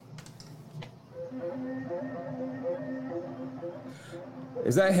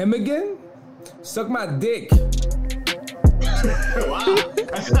Is that him again? Suck my dick. Wow.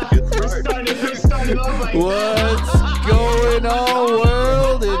 We're starting off like What's going on,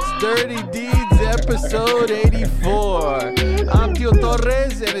 world? It's Dirty Deeds episode 84. I'm Tio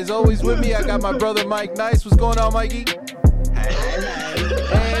TorreZ, and as always with me, I got my brother Mike Nice. What's going on, Mikey?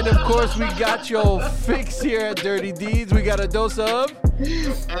 And of course, we got your fix here at Dirty Deeds. We got a dose of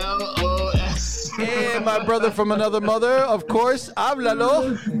LOS. And my brother from another mother, of course,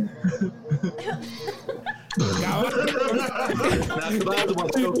 háblalo.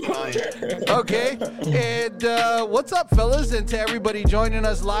 Okay, and what's up, fellas? And to everybody joining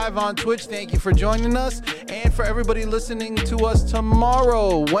us live on Twitch, thank you for joining us. And for everybody listening to us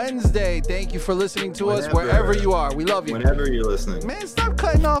tomorrow, Wednesday, thank you for listening to us wherever you are. We love you. Whenever you're listening. Man, stop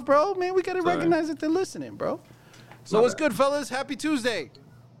cutting off, bro. Man, we got to recognize that they're listening, bro. So what's good, fellas? Happy Tuesday.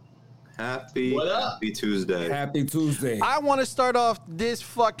 Happy Tuesday. Happy Tuesday. I want to start off this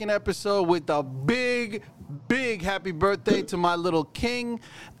fucking episode with a big happy birthday to my little king,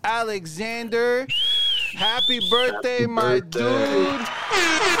 Alexander. Happy birthday, my dude.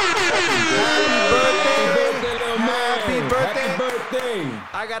 Happy birthday.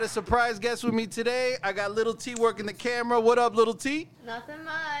 I got a surprise guest with me today. I got Little T working the camera. What up, Little T? Nothing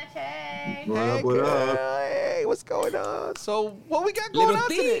much, hey. What up? Hey, what's going on? So, what we got going on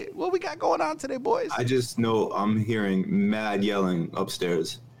today? What we got going on today, boys? I just know I'm hearing mad yelling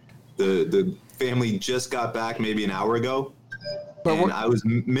upstairs. The family just got back maybe an hour ago, and I was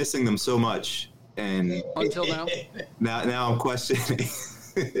missing them so much. And until now, now I'm questioning.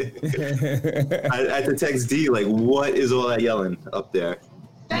 I had to text D, like, what is all that yelling up there?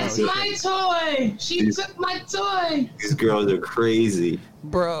 That's my toy. She took my toy. These girls are crazy,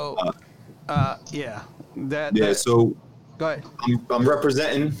 bro. Yeah. So go ahead. I'm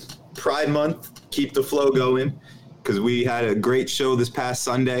representing Pride Month. Keep the flow going, because we had a great show this past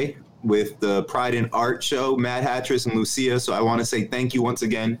Sunday with the Pride and Art show, Mad Hattress and Lucia. So I want to say thank you once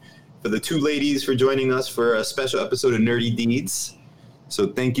again for the two ladies for joining us for a special episode of Nerdy Deeds. So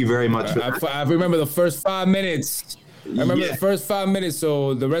thank you very much. I remember the first 5 minutes. The first 5 minutes,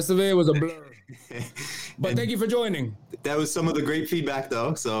 so the rest of it was a blur. But thank you for joining. That was some of the great feedback,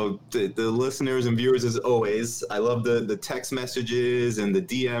 though. So the listeners and viewers, as always, I love the text messages and the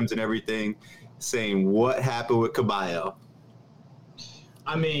DMs and everything saying what happened with Caballo.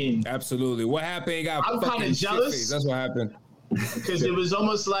 I mean, absolutely. What happened? I'm kind of jealous. That's what happened. Because it was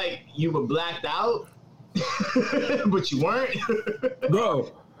almost like you were blacked out, but you weren't.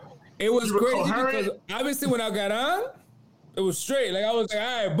 Bro, it was crazy coherent. because obviously when I got on, it was straight. Like I was like,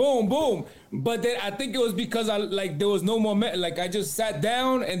 all right, boom, boom. But then I think it was because there was no moment. Like I just sat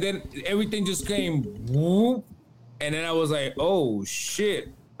down and then everything just came whoop. And then I was like, oh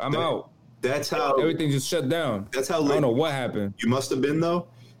shit, I'm out. That's how everything just shut down. That's how I don't know what happened. You must have been though,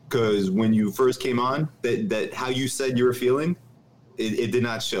 because when you first came on, that how you said you were feeling, it did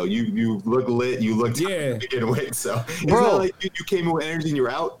not show. You look lit. You looked to begin with. So it's not like you came in with energy and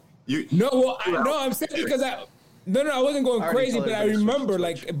you're out. I'm saying because I wasn't going crazy, but I remember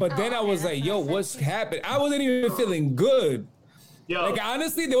but then I was like, yo, what's happened? I wasn't even feeling good. Yo. Like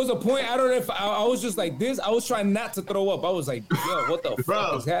honestly, there was a point. I don't know if I was just like this. I was trying not to throw up. I was like, yo, what the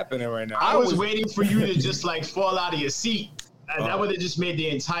fuck is happening right now? I was waiting for you to just fall out of your seat. And that would have just made the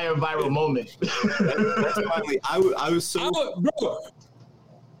entire viral moment. That's finally, I was so. Bro,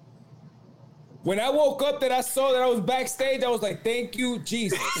 when I woke up that I saw that I was backstage, I was like, thank you,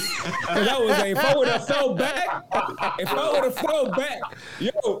 Jesus. Because I was like, if I would have fell back,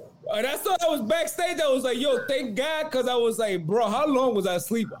 yo, and I saw I was backstage, I was like, yo, thank God, because I was like, bro, how long was I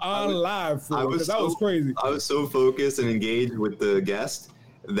asleep on live for? Because that was crazy. I was so focused and engaged with the guest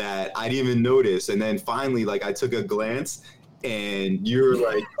that I didn't even notice. And then finally, I took a glance, and you're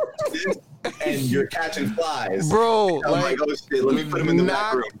like, and you're catching flies. Bro, I'm like, oh shit, let me put him in the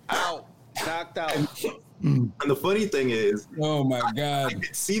back room. Knocked out. And the funny thing is, oh my God, I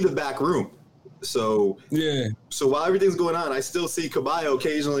could see the back room. So yeah. So while everything's going on, I still see Caballo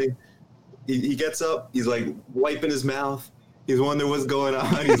occasionally. He gets up, he's like wiping his mouth. He's wondering what's going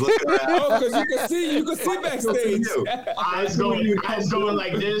on. He's looking around. Oh, because you can see backstage. Eyes going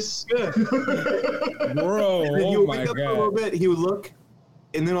like this. Bro, and then he would wake up for a little bit. He would look,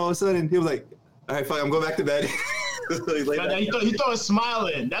 and then all of a sudden he was like, "All right, fine, I'm going back to bed." He thought I was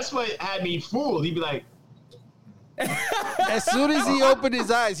smiling. That's what had me fooled. He'd be like, As soon as he opened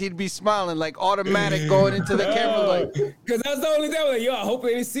his eyes, he'd be smiling, like automatic going into the camera, like. Because that's the only thing. I was like, yo, I hope they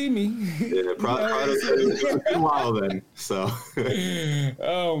didn't see me. Yeah, probably a while then. So.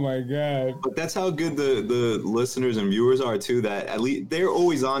 Oh my god. But that's how good the listeners and viewers are too. That at least they're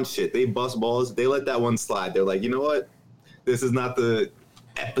always on shit. They bust balls. They let that one slide. They're like, you know what? This is not the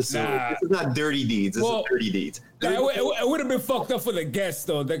episode. This is not dirty deeds. This is dirty deeds. It would have been fucked up for the guests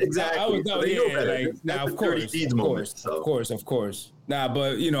though. Exactly. Of course. Nah,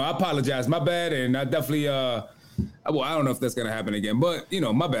 but I apologize. My bad, and I definitely I don't know if that's gonna happen again, but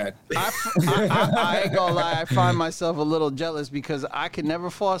my bad. I ain't gonna lie. I find myself a little jealous because I could never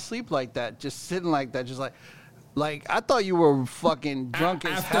fall asleep like that, just sitting like that, just like I thought you were fucking drunk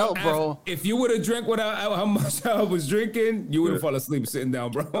as hell, bro. If you would have drank how much I was drinking, you would have fallen asleep sitting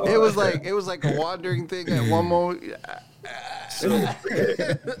down, bro. It was like a wandering thing at one moment. So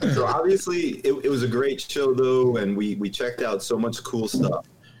obviously it was a great show though, and we checked out so much cool stuff.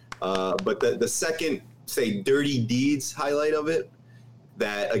 But the second, say, dirty deeds highlight of it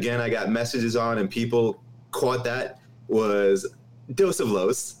that again I got messages on and people caught that was Dose of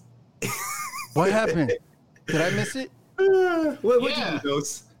Los. What happened? Did I miss it? What you do,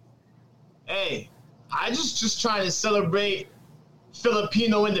 Dose? Hey, I just trying to celebrate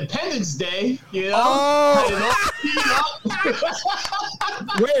Filipino Independence Day, you know? Oh!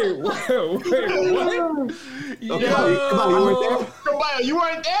 Wait, what? Caballo, you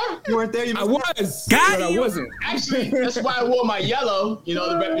weren't there? You weren't there? I was. But I wasn't. Actually, that's why I wore my yellow,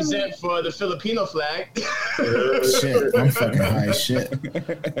 to represent for the Filipino flag. Shit, I'm fucking high as shit.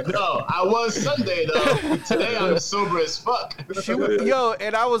 No, I was Sunday, though. Today, I'm sober as fuck.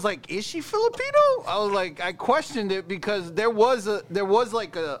 And I was like, is she Filipino? I questioned it because there was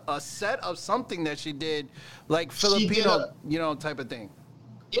like a set of something that she did, like Filipino, type of thing.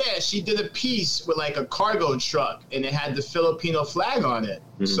 Yeah, she did a piece with like a cargo truck, and it had the Filipino flag on it.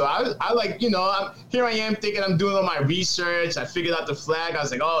 Mm-hmm. So I here I am thinking I'm doing all my research. I figured out the flag. I was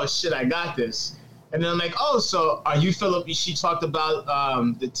like, oh shit, I got this. And then I'm like, oh, so are you Filipino? She talked about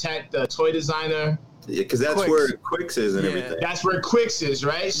the toy designer. Yeah, because that's where Quicks is and everything. That's where Quicks is,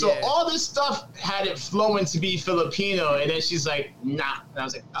 right? So all this stuff had it flowing to be Filipino, and then she's like, nah. And I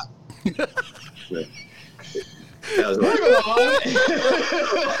was like, That was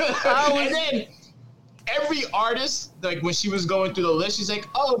and then every artist, like when she was going through the list, she's like,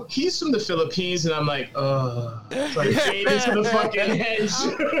 "Oh, he's from the Philippines," and I'm like, it's like shades to the fucking hedge.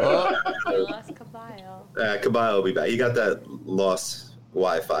 Lost Caballo. Caballo will be back. He got that lost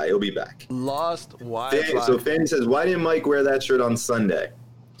Wi-Fi. He'll be back. Lost Wi-Fi. So Fanny says, "Why didn't Mike wear that shirt on Sunday?"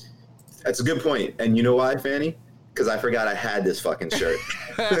 That's a good point. And you know why, Fanny? Because I forgot I had this fucking shirt.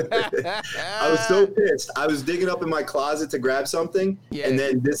 I was so pissed. I was digging up in my closet to grab something, and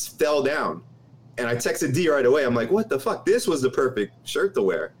then this fell down. And I texted D right away. I'm like, what the fuck? This was the perfect shirt to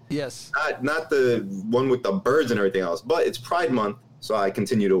wear. Yes. Not the one with the birds and everything else, but it's Pride Month, so I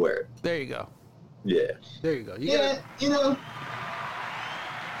continue to wear it. There you go. Yeah. There you go.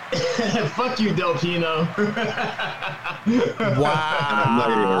 Fuck you, Delpino. Wow. I'm not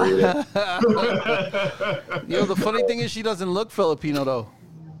even gonna read it. The funny thing is she doesn't look Filipino, though.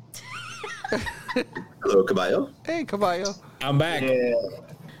 Hello, Caballo. Hey, Caballo. I'm back. Yeah.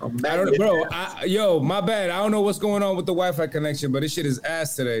 I don't know, bro. My bad. I don't know what's going on with the Wi-Fi connection, but this shit is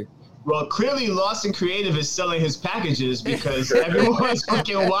ass today. Well, clearly Lost and Creative is selling his packages because everyone's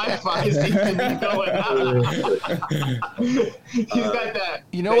fucking Wi-Fi seems to be going out. He's got that,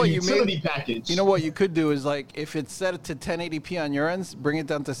 utility package. You know what you could do is, like, if it's set to 1080p on your ends, bring it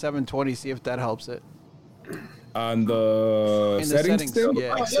down to 720, see if that helps it. On the settings thing?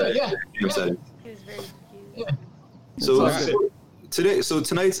 Yeah. Yeah. He was very confused. Yeah. So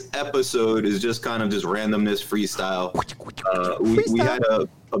tonight's episode is just kind of just randomness freestyle. We had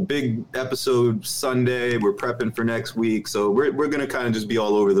a big episode Sunday. We're prepping for next week, so we're gonna kind of just be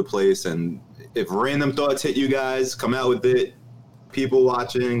all over the place. And if random thoughts hit you guys, come out with it. People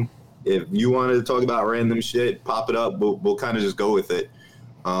watching, if you want to talk about random shit, pop it up. We'll kind of just go with it.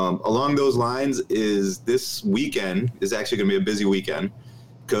 Along those lines, is this weekend is actually gonna be a busy weekend.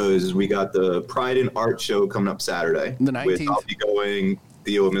 Because we got the Pride and Art show coming up Saturday. The 19th. I'll be going,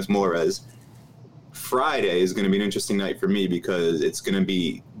 Theo and Miss Morez. Friday is going to be an interesting night for me because it's going to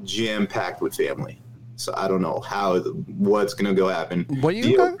be jam-packed with family. So I don't know what's going to go happen. What are you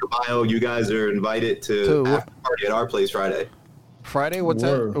Theo, Caballo, you guys are invited to after party at our place Friday. Friday? What's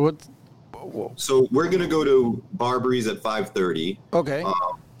that? Whoa. So we're going to go to Barbary's at 5:30. Okay.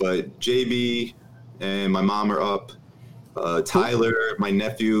 But JB and my mom are up. Tyler, my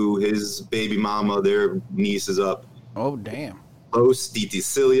nephew, his baby mama, their niece is up. Oh, damn. Los, Titi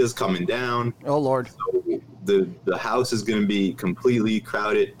Celia's coming down. Oh, Lord. So the house is gonna be completely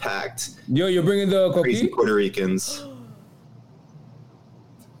crowded, packed. Yo, you're bringing the Crazy coquille? Puerto Ricans.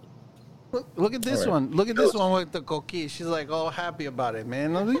 Look at this one. Look at this one with the coquille. She's like all happy about it,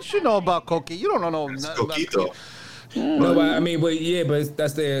 man. You should know about coquille. You don't know It's nothing about coquito. coquille. No, but I mean, but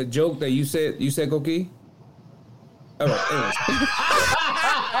that's the joke that you said. You said coquille. All right.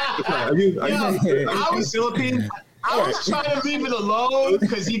 Are you I was Philippine? I was trying to leave it alone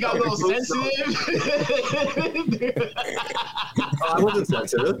because he got a little sensitive. I wasn't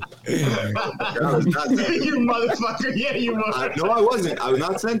sensitive. I was not sensitive. You motherfucker. Yeah, you were. No, I wasn't. I was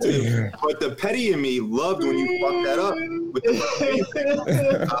not sensitive. But the petty in me loved when you fucked that up. With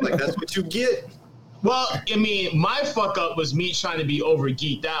the I'm like, that's what you get. Well, I mean, my fuck up was me trying to be over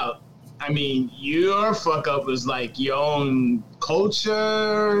geeked out. I mean, your fuck up was like your own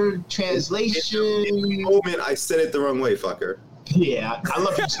culture, translation. In the moment, I said it the wrong way, fucker. Yeah, I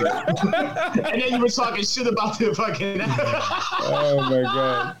love you too. And then you were talking shit about the fucking. Oh my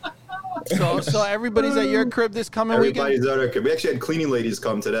god. So everybody's at your crib this coming weekend? Everybody's at our crib. We actually had cleaning ladies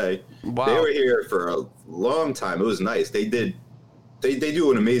come today. Wow. They were here for a long time. It was nice. They do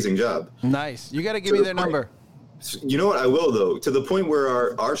an amazing job. Nice. You got to give me their number. You know what? I will, though. To the point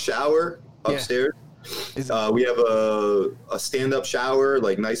where our shower upstairs, we have a stand-up shower,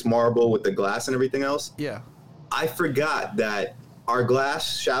 like nice marble with the glass and everything else. Yeah. I forgot that our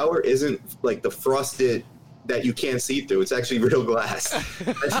glass shower isn't like the frosted that you can't see through. It's actually real glass.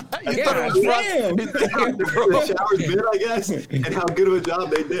 You thought it was Damn. The shower's been, I guess, and how good of a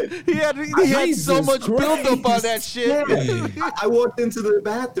job they did. He had so Jesus much buildup on Christ. that shit. I walked into the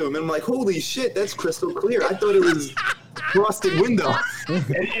bathroom and I'm like, holy shit, that's crystal clear. I thought it was frosted window.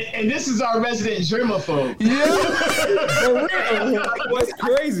 And this is our resident germaphobe. For real. That's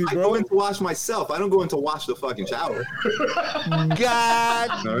crazy, I bro. go in to wash myself. I don't go in to wash the fucking shower. God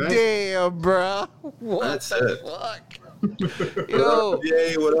All right. damn, bro. What That's the it. fuck? Yo.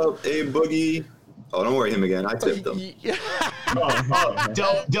 Yay, what up? Hey, Boogie. Oh, don't worry him again. I tipped him.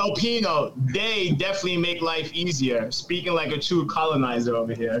 Del Pino, they definitely make life easier. Speaking like a true colonizer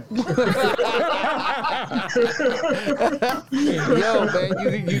over here. Yo,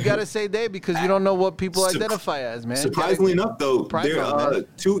 man, you gotta say they because you don't know what people identify as, man. Surprisingly enough, though, Pride there Month, are man.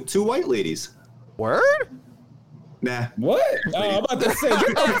 two white ladies. Word? Nah. What? Oh, I'm about to say, get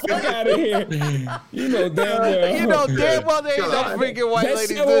the fuck out of here. You know damn well. You know damn well there ain't no God. freaking white that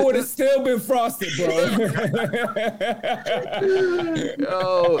ladies. shower would have still been frosted, bro.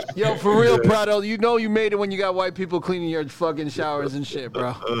 Yo, for real, Prado, you know you made it when you got white people cleaning your fucking showers and shit,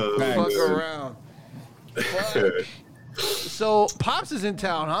 bro. Fuck Nice. around. Fuck. So, Pops is in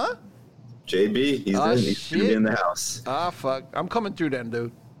town, huh? JB, he's Oh, in. He's gonna be shit. in the house. Ah, fuck. I'm coming through then,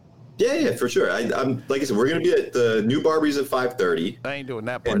 dude. Yeah, for sure. I'm like I said, we're gonna be at the New Barbies at 5:30. I ain't doing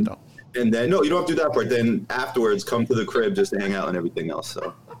that part, though. And then no, you don't have to do that part. Then afterwards, come to the crib just to hang out and everything else.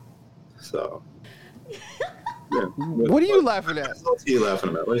 So. Yeah. What are you laughing at? What are you laughing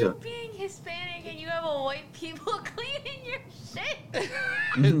about? What is You that? being Hispanic and you have a white people cleaning your shit.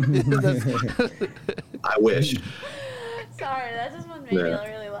 I wish. Sorry, that just one made me Yeah.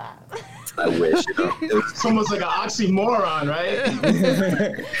 really laugh. I wish. You know. It's almost like an oxymoron, right?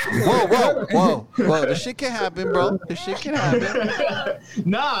 Whoa. This shit can happen, bro. This shit can happen.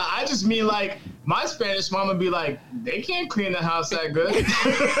 Nah, I just mean like my Spanish mama be like, they can't clean the house that good.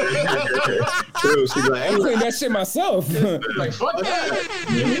 True. She's like, I clean that shit myself. Like, fuck that.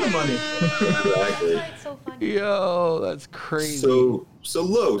 Give me the money. exactly. That's so funny. Yo, that's crazy. So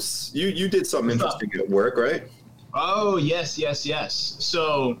Los, you did something interesting at work, right? Oh, yes.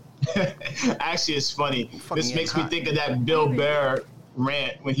 So, actually, it's funny. Fucking This makes me hot. think of that Bill Burr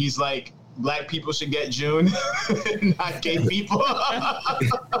rant when he's like, black people should get June, not gay people.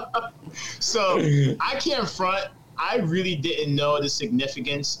 So, I can't front. I really didn't know the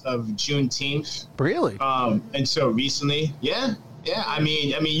significance of Juneteenth Really? until recently. Yeah. I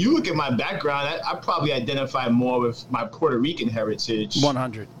mean, you look at my background. I probably identify more with my Puerto Rican heritage.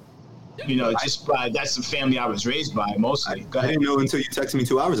 100. You know, just by that's the family I was raised by mostly. Go I ahead. didn't know until you texted me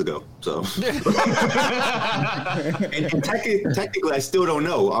 2 hours ago. So, and technically, I still don't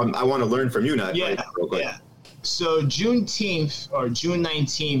know. I want to learn from you, not Yeah. real quick. So Juneteenth or June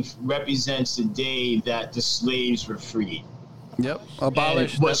 19th represents the day that the slaves were freed. Yep.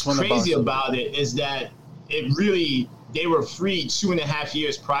 Abolished. And what's That's when crazy abolished. about it is that they were freed 2.5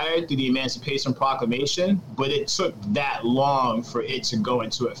 years prior to the Emancipation Proclamation, but it took that long for it to go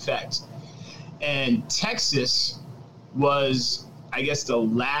into effect. And Texas was, I guess, the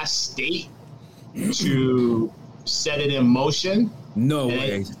last state to set it in motion. No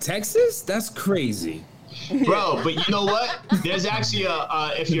way. Texas? That's crazy. Bro, but you know what? There's actually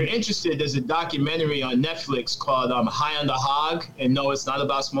if you're interested, there's a documentary on Netflix called High on the Hog. And no, it's not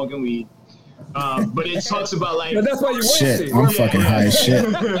about smoking weed. But it talks about like... But that's why you shit, I'm fucking high as shit.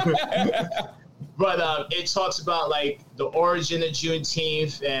 But it talks about like the origin of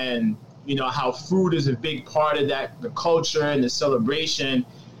Juneteenth and, you know, how food is a big part of that, the culture and the celebration.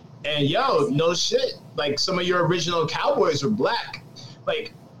 And yo, no shit, like some of your original cowboys were black.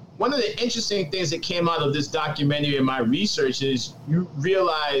 Like, one of the interesting things that came out of this documentary in my research is you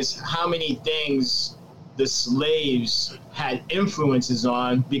realize how many things the slaves had influences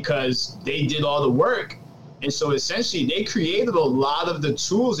on because they did all the work. And so essentially they created a lot of the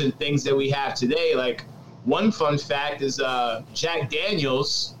tools and things that we have today. Like, one fun fact is Jack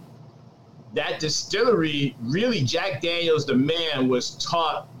Daniels, that distillery, really Jack Daniels, the man, was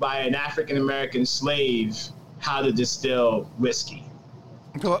taught by an African-American slave how to distill whiskey.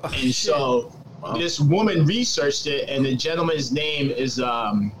 And so this woman researched it, and the gentleman's name is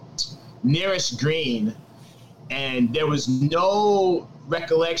Nearest Green. And there was no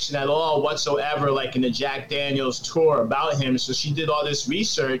recollection at all whatsoever, like in the Jack Daniels tour, about him. So she did all this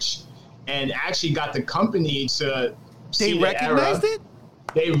research and actually got the company to see the era. They recognized it?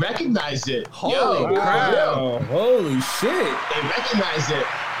 They recognized it. Holy crap. Holy shit. They recognized it.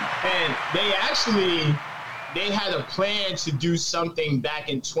 And they had a plan to do something back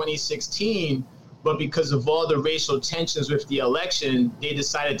in 2016, but because of all the racial tensions with the election, they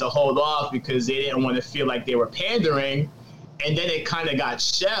decided to hold off because they didn't want to feel like they were pandering. And then it kind of got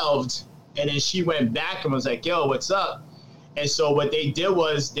shelved. And then she went back and was like, yo, what's up? And so what they did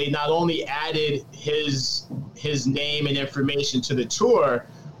was they not only added his name and information to the tour,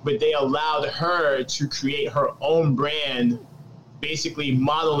 but they allowed her to create her own brand, basically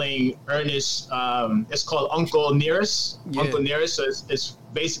modeling Ernest. It's called Uncle Nearest. Yeah. Uncle Nearest. So it's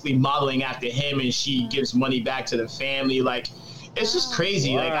basically modeling after him, and she gives money back to the family. Like, it's just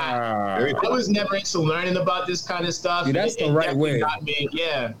crazy. Wow. Like I was never into learning about this kind of stuff. See, that's the right way. Got me.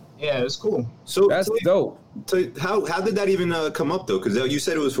 Yeah, it's cool. So that's dope. So how did that even come up though? Because you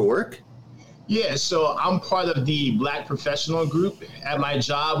said it was for work. Yeah, so I'm part of the Black Professional Group at my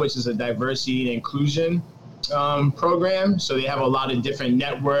job, which is a diversity and inclusion program. So they have a lot of different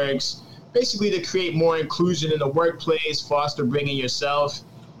networks, basically to create more inclusion in the workplace, foster bringing yourself.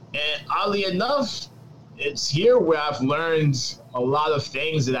 And oddly enough, it's here where I've learned a lot of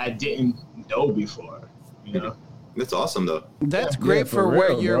things that I didn't know before, you know? That's awesome, though. That's great for real,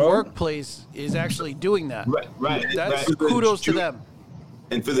 where your workplace is actually doing that. Right. That's kudos to them.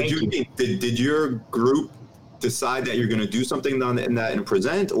 And for the Juneteenth, did your group decide that you're going to do something in that and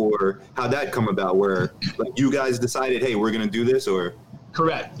present, or how'd that come about? Where like you guys decided, hey, we're going to do this, or?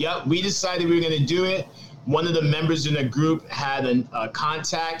 Correct. Yep, we decided we were going to do it. One of the members in the group had a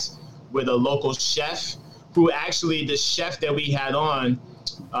contact with a local chef, who actually the chef that we had on,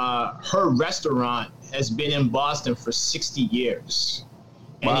 her restaurant has been in Boston for 60 years.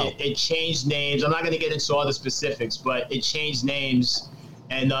 And wow. it changed names. I'm not going to get into all the specifics, but it changed names.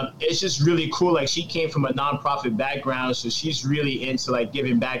 And it's just really cool. Like, she came from a nonprofit background, so she's really into like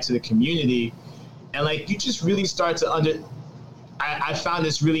giving back to the community. And like, you just really start to I found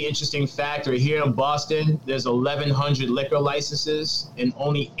this really interesting factor here in Boston. There's 1,100 liquor licenses, and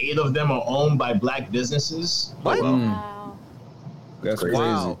only 8 of them are owned by Black businesses. What? Wow. That's crazy.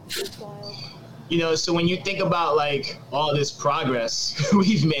 Wow. You know, so when you think about like all this progress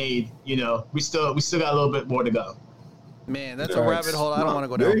we've made, you know, we still got a little bit more to go. Man, that's a rabbit hole I don't want to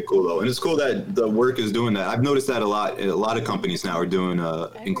go down. Very cool, though. And it's cool that the work is doing that. I've noticed that a lot. A lot of companies now are doing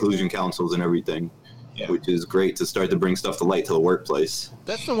inclusion councils and everything, which is great to start to bring stuff to light to the workplace.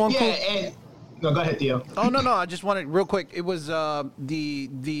 That's the one. And no, go ahead, Theo. Oh, no. I just wanted real quick. It was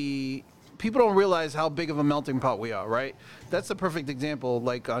the people don't realize how big of a melting pot we are, right? That's a perfect example,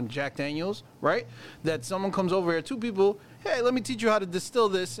 like on Jack Daniels, right? That someone comes over here, 2 people, hey, let me teach you how to distill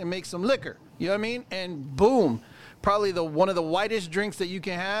this and make some liquor. You know what I mean? And boom. Probably one of the whitest drinks that you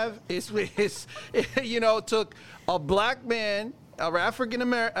can have is you know, took a black man, an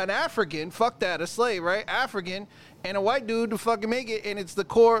African, fuck that, a slave, right? African, and a white dude to fucking make it, and it's the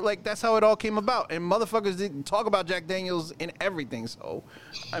core, like, that's how it all came about. And motherfuckers didn't talk about Jack Daniels in everything, so,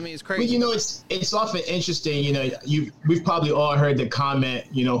 I mean, it's crazy. But, you know, it's often interesting, you know, we've probably all heard the comment,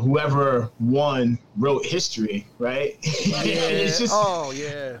 you know, whoever won wrote history, right? Yeah. It's just,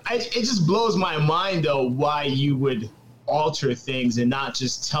 it just blows my mind, though, why you would alter things and not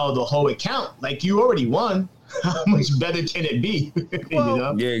just tell the whole account. Like, you already won. How much better can it be? Well, you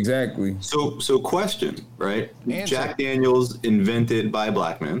know? Yeah, exactly. So question, right? Answer. Jack Daniels invented by a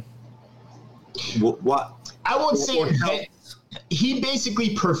black man. What? I won't say invent. he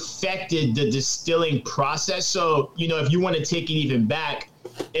basically perfected the distilling process. So, you know, if you want to take it even back,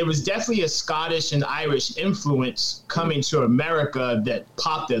 it was definitely a Scottish and Irish influence coming to America that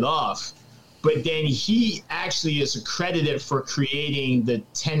popped it off. But then he actually is accredited for creating the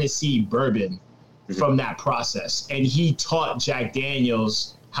Tennessee bourbon from that process. And he taught Jack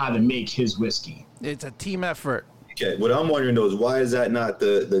Daniels how to make his whiskey. It's a team effort. Okay, what I'm wondering though is why is that not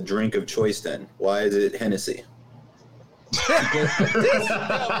the drink of choice then? Why is it Hennessy?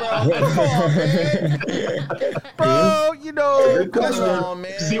 Bro, you know, come on,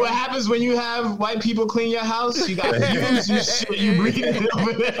 man. See what happens when you have white people clean your house? You got views, you shit, you breathing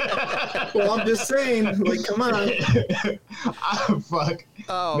over there. Well, I'm just saying, like, come on. Fuck.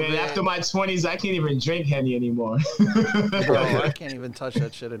 Oh, man, after my 20s, I can't even drink Henny anymore. Bro, I can't even touch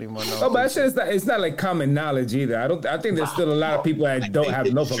that shit anymore. No, but I said it's not like common knowledge either. I think there's still a lot of people that don't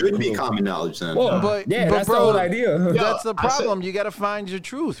have no fucking Should be clue. common knowledge then. Well, but that's bro, the whole idea. That's the problem. You got to find your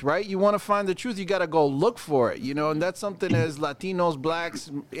truth, right? You want to find the truth, you got to go look for it, you know, and that's something as Latinos, blacks,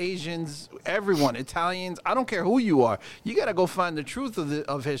 Asians, everyone, Italians, I don't care who you are. You got to go find the truth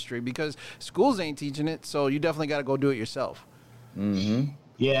of history because schools ain't teaching it, so you definitely got to go do it yourself. Mm-hmm.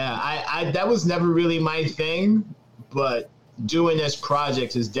 Yeah, I that was never really my thing, but doing this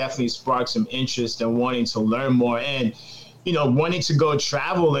project has definitely sparked some interest and wanting to learn more and, you know, wanting to go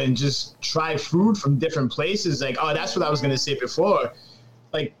travel and just try food from different places. Like, oh, that's what I was going to say before.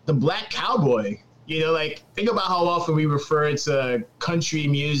 Like the Black Cowboy, you know, like think about how often we refer to country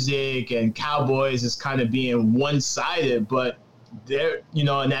music and cowboys as kind of being one-sided, but there, you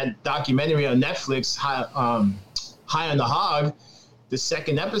know, in that documentary on Netflix, High on the Hog, the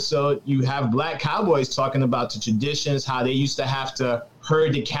second episode, you have black cowboys talking about the traditions, how they used to have to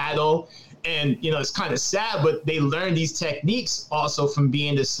herd the cattle. And, you know, it's kind of sad, but they learned these techniques also from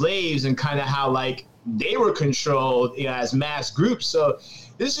being the slaves and kind of how, like, they were controlled, you know, as mass groups. So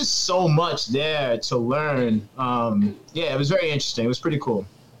there's just so much there to learn. Yeah, it was very interesting. It was pretty cool.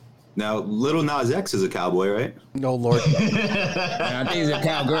 Now, Little Nas X is a cowboy, right? No, Lord. I think he's a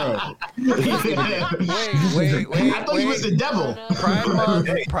cowgirl. Wait. I thought he was the devil.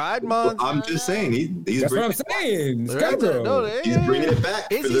 Pride Month. I'm just saying. He's That's what I'm saying. It's cowgirl. No, He's bringing it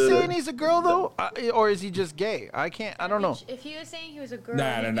back. Is he saying he's a girl, though? Or is he just gay? I don't know. If he was saying he was a girl,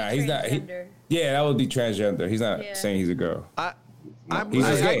 Nah. He's not. Yeah, that would be transgender. He's not saying he's a girl. He's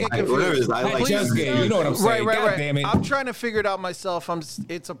just gay. I like just gay. You know what I'm saying? Right. God damn it. I'm trying to figure it out myself.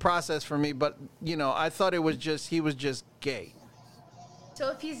 It's a process for me, but you know, I thought he was just gay. So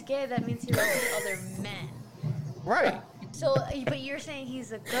if he's gay, that means he likes other men. Right. So, but you're saying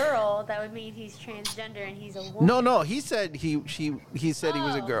he's a girl. That would mean he's transgender and he's a woman. No. He said he said he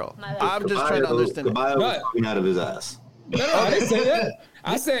was a girl. My bad. I'm just trying to understand. The bio was coming out of his ass. No, I didn't say that.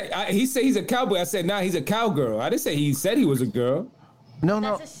 I said he said he's a cowboy. I said he's a cowgirl. I didn't say he said he was a girl. No.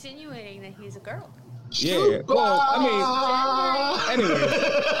 That's insinuating that he's a girl. Yeah. Well, I mean,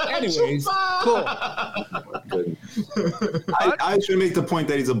 anyways. Cool. I should make the point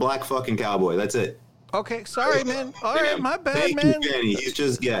that he's a black fucking cowboy. That's it. Okay, sorry, man. All right, my bad, Thank man. you, Danny. He's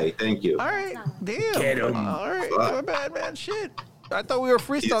just gay. Thank you. All right, damn. Get him. All right, my bad, man. Shit. I thought we were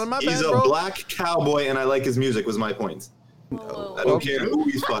freestyling. My bad, He's bro. a black cowboy, and I like his music. Was my point. Whoa. I don't care who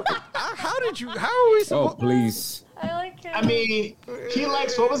he's fucking. How are we supposed? Oh, please. I like him. I mean, he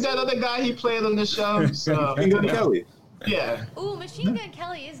likes, what was that other guy he played on the show? So, Machine Gun Kelly. yeah. Ooh, Machine Gun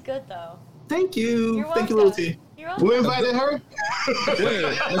Kelly is good though. Thank you. You're Thank you, welcome. Little T. You're welcome. Who invited her?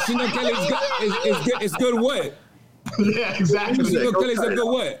 Wait, Machine Gun Kelly is good what? Yeah, exactly. Machine Gun Kelly's a good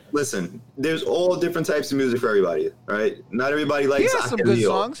what? Listen, there's all different types of music for everybody, right? Not everybody He likes got some good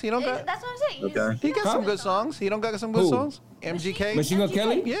Acapulco. songs. He don't got. That's what I'm saying. Okay. He got some good songs. He don't got some good Who? songs. MGK. Machine Gun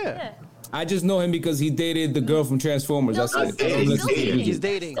Kelly? Yeah. I just know him because he dated the girl from Transformers. No, That's it. he's dating. He's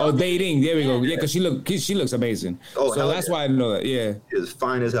dating. Oh, dating. There we go. Yeah, because she looks amazing. Oh, so hell that's yeah. why I know that. Yeah. Is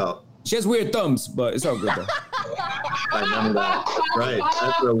fine as hell. She has weird thumbs, but it's all good though. I remember that. Right.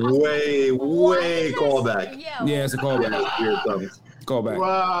 That's a way callback. Yeah. Yeah, it's a callback. Weird thumbs. Callback.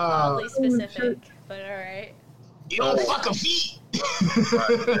 Wow. Oddly specific, but all right. You don't fuck a feet.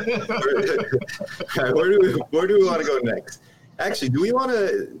 All right, where do we want to go next? Actually, do we want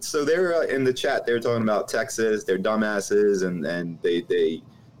to? So they're in the chat. They're talking about Texas. They're dumbasses, and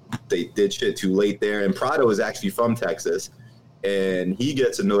they did shit too late there. And Prado is actually from Texas, and he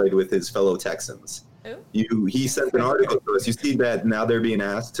gets annoyed with his fellow Texans. He sent an article to us. You see that now they're being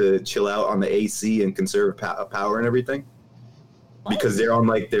asked to chill out on the AC and conserve power and everything because they're on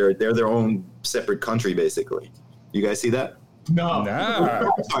like they're their own separate country basically. You guys see that? No. Nah.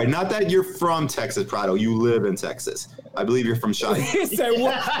 Sorry, not that you're from Texas, Prado. You live in Texas. I believe you're from Chi. He said,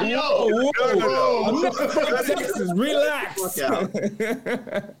 whoa. I'm not from Texas. Relax.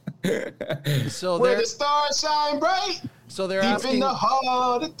 So where the stars shine bright. So they're deep asking, in the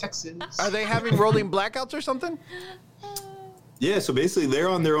heart of Texas. Are they having rolling blackouts or something? Yeah, so basically they're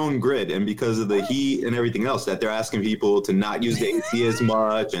on their own grid, and because of the heat and everything else, that they're asking people to not use the AC as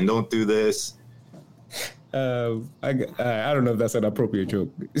much and don't do this. I don't know if that's an appropriate joke.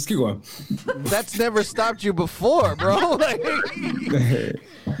 Just keep going. That's never stopped you before, bro. Like,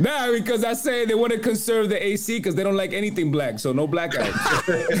 nah, because I say they want to conserve the AC because they don't like anything black, so no blackouts.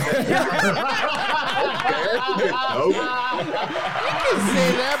 Nope. you can say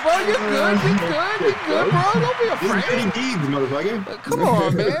that, bro. You're good, bro. Don't be This is afraid. Eddie Deeds, motherfucker. Come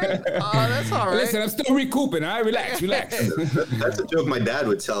on, man. That's all right. Listen, I'm still recouping. All right, relax. That's a joke my dad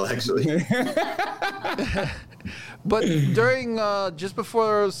would tell, actually. But during just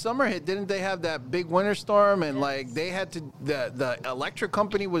before summer hit, didn't they have that big winter storm and like they had to the electric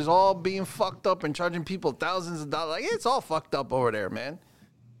company was all being fucked up and charging people thousands of dollars. Like it's all fucked up over there, man.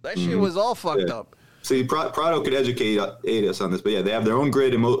 That shit was all fucked up. See, Prado could aid us on this, but yeah, they have their own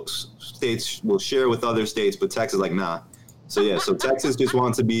grid, and most states will share with other states, but Texas like nah. So yeah, so Texas just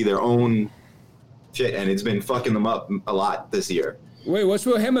wants to be their own shit, and it's been fucking them up a lot this year. Wait, what's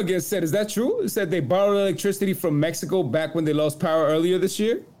what Hemagan said? Is that true? It said they borrowed electricity from Mexico back when they lost power earlier this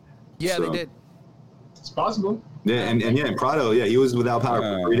year? Yeah, So- they did. It's possible. Yeah, and Prado, yeah, he was without power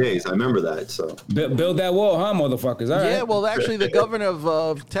for 3 days. I remember that. So Build that wall, huh, motherfuckers? All right. Yeah, well, actually, the governor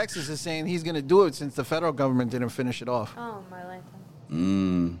of Texas is saying he's going to do it since the federal government didn't finish it off. Oh, my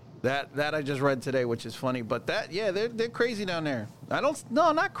lifetime. That I just read today, which is funny. But they're crazy down there.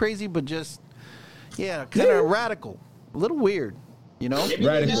 Not crazy, but just kind of radical, a little weird, you know. Maybe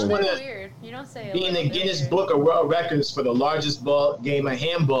they just Radical. want Little to weird. You don't say be in the little bit Guinness weird. Book of World Records for the largest game of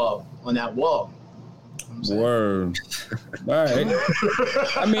handball on that wall. Word. All right.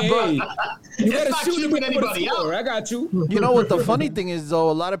 I mean, hey, you gotta not shoot keeping them before anybody the floor. out. I got you. You know what the funny thing is though?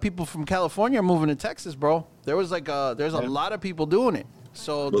 A lot of people from California are moving to Texas, bro. There was there's a lot of people doing it.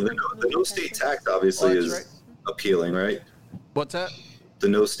 So well, the no state tax obviously that's is right. appealing, right? what's that? The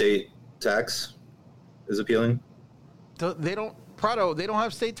no state tax is appealing. They don't Prado. They don't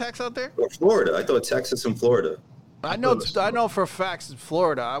have state tax out there. Or Florida. I thought Texas and Florida. I know for a fact it's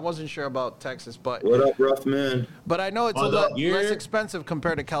Florida. I wasn't sure about Texas, but What up, rough man? I know it's a Hold lot up. less expensive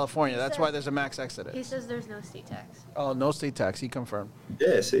compared to California. That's why there's a max He exodus. says there's no state tax. Oh, no state tax. He confirmed.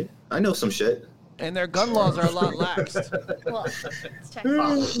 Yeah, see, I know some shit. And their gun laws are a lot laxed. Well, it's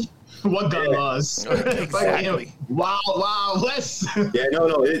Texas. What gun laws? Exactly. Wow, West. Yeah,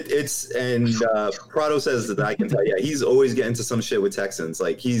 no, it's and Prado says that I can tell. Yeah, he's always getting to some shit with Texans.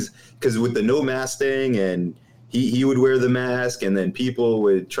 Like because with the no mask thing, and he would wear the mask, and then people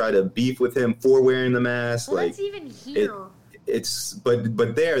would try to beef with him for wearing the mask. Well, like that's even here.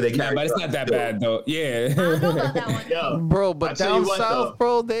 but there they Nah, carry but it's not that bad though. Yeah. I don't know about that one. Yo, Bro, but I tell down you what, south, though.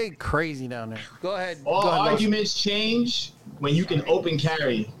 bro, they crazy down there. Go ahead. All Go ahead, Los. arguments change when you can open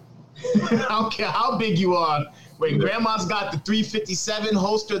carry. I don't care how big you are. When grandma's got the 357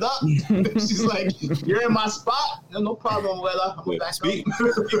 holstered up, she's like, "You're in my spot. No problem, Wella. I'm gonna back Speaking up."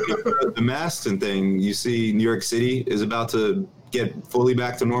 of the masks and thing, you see New York City is about to get fully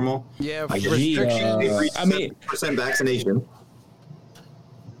back to normal. Yeah, I guess restrictions. they reached I mean- 70% vaccination.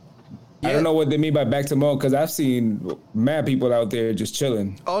 I don't know what they mean by back to normal because I've seen mad people out there just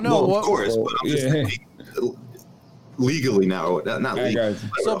chilling. Oh no, Well, what, of course, but I'm just Yeah. saying, legally now, not I legally. got you.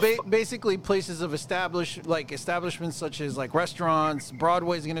 So basically, places of establishments such as like restaurants,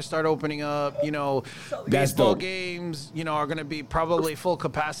 Broadway's going to start opening up. You know, That's baseball dope. games, are going to be probably full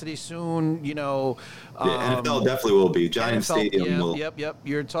capacity soon. Yeah, NFL definitely will be Giant NFL, Stadium. will, Yep.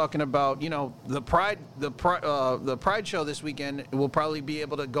 You're talking about the Pride show this weekend. Will probably be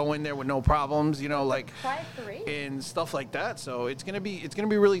able to go in there with no problems. Pride parade? And stuff like that. So it's gonna be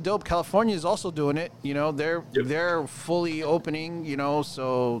really dope. California is also doing it. They're fully opening.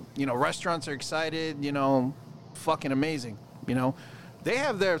 So restaurants are excited. Fucking amazing. They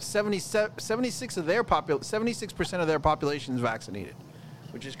have their 76% of their population is vaccinated,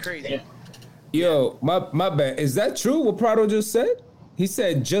 which is crazy. Yeah. Yo, my bad. Is that true what Prado just said? He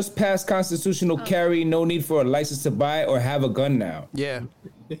said just past constitutional carry, no need for a license to buy or have a gun now. Yeah,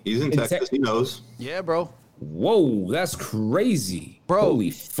 He's in Texas. He knows. yeah, bro. Whoa, that's crazy. Bro. Holy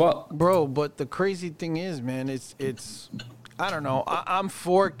fuck. Bro, but the crazy thing is, man, it's I don't know. I'm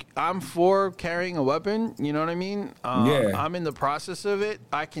for carrying a weapon. You know what I mean? Yeah. I'm in the process of it.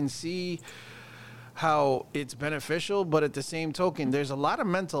 I can see how it's beneficial, but at the same token, there's a lot of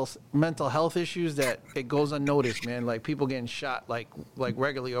mental health issues that it goes unnoticed, man. Like people getting shot like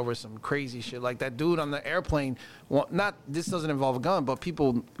regularly over some crazy shit. Like that dude on the airplane. Well, this doesn't involve a gun, but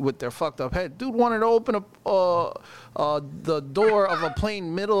people with their fucked up head. Dude wanted to open up the door of a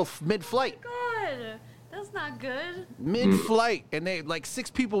plane mid-flight. Oh my God. That's not good. Mid-flight, and they like 6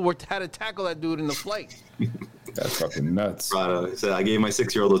 people had to tackle that dude in the flight. That's fucking nuts. Prada said, I gave my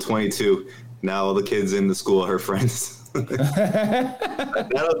 6-year-old a 22. Now all the kids in the school are her friends.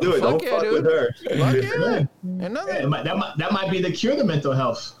 That'll do it. Don't fuck with her. Fuck yeah. That might be the cure to mental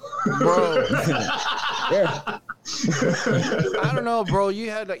health. Bro. I don't know, bro. You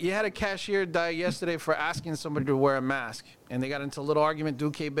had a cashier die yesterday for asking somebody to wear a mask, and they got into a little argument.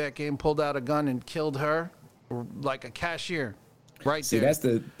 Dude came back in, pulled out a gun, and killed her, like a cashier. Right. See, there.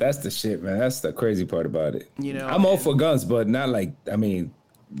 that's the shit, man. That's the crazy part about it. You know, I'm all for guns, but not like, I mean,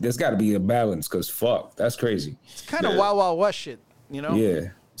 there's got to be a balance, because fuck, that's crazy. It's kind of Wild Wild West shit, you know? Yeah.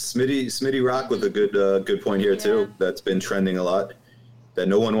 Smitty Rock with a good point here too. That's been trending a lot. That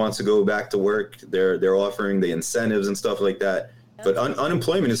no one wants to go back to work. They're offering the incentives and stuff like that. But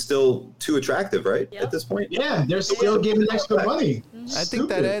unemployment is still too attractive, right? Yep. At this point. Yeah, they're still giving extra money. I think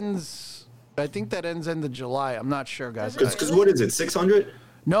that ends end of July. I'm not sure, guys. Because what is it? 600?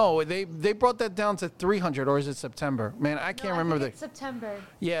 No, they brought that down to 300, or is it September? Man, I can't remember it's September.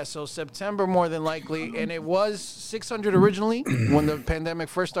 Yeah, so September more than likely, and it was 600 originally when the pandemic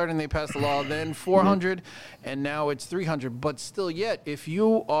first started and they passed the law, then 400, and now it's 300. But still yet, if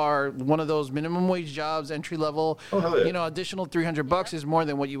you are one of those minimum wage jobs, entry level, additional $300 is more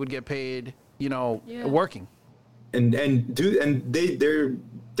than what you would get paid, working. And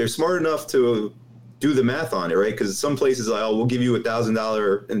they're smart enough to do the math on it, right? Because some places are like, we'll give you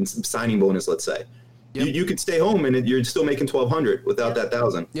 $1,000 in signing bonus, let's say. Yep. You could stay home and you're still making $1,200 without that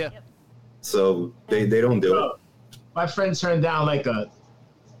 $1,000. Yeah. So they don't do it. My friend turned down like a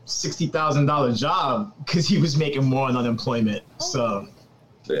 $60,000 job because he was making more on unemployment. So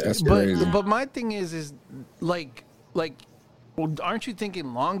that's crazy. But my thing is like. Well, aren't you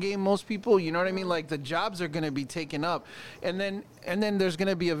thinking long game, most people? You know what I mean? Like, the jobs are going to be taken up. And then there's going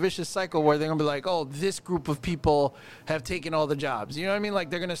to be a vicious cycle where they're going to be like, oh, this group of people have taken all the jobs. You know what I mean? Like,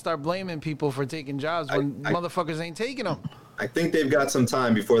 they're going to start blaming people for taking jobs when motherfuckers ain't taking them. I think they've got some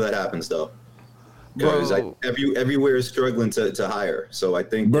time before that happens, though. Because everywhere is struggling to hire. So I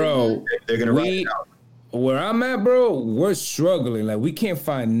think they're going to ride it out. Where I'm at, bro, we're struggling. Like, we can't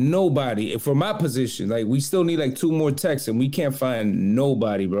find nobody. For my position, like, we still need like 2 more techs, and we can't find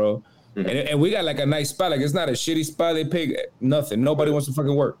nobody, bro. Mm-hmm. And we got like a nice spot. Like, it's not a shitty spot. They pay nothing. Nobody wants to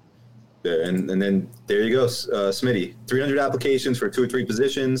fucking work. Yeah, and then there you go, Smitty. 300 applications for 2 or 3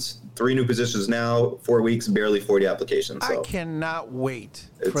 positions. 3 new positions now. 4 weeks, barely 40 applications. So. I cannot wait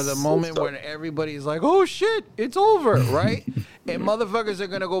for the moment when everybody's like, "Oh shit, it's over," right? And motherfuckers are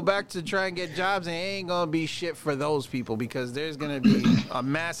gonna go back to try and get jobs, and it ain't gonna be shit for those people because there's gonna be a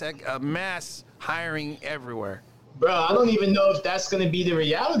mass hiring everywhere. Bro, I don't even know if that's gonna be the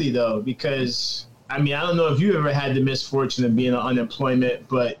reality though, because I don't know if you ever had the misfortune of being on unemployment,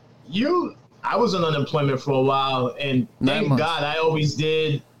 but I was on unemployment for a while, and thank God I always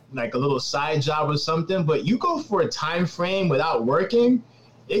did like a little side job or something. But you go for a time frame without working,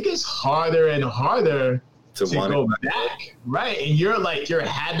 it gets harder and harder to go back, right? And your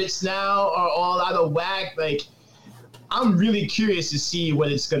habits now are all out of whack. Like, I'm really curious to see what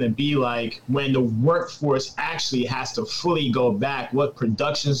it's going to be like when the workforce actually has to fully go back, what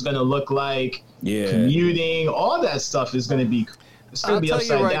production is going to look like, commuting, all that stuff is going to be. It's going to be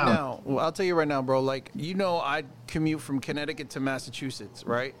upside down. I'll tell you right now, bro. Like, I commute from Connecticut to Massachusetts,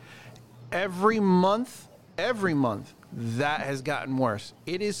 right? Every month, that has gotten worse.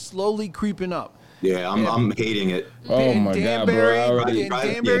 It is slowly creeping up. Yeah, I'm hating it. Oh my God, bro!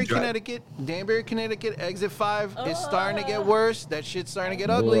 Danbury, Connecticut, exit 5 is starting to get worse. That shit's starting to get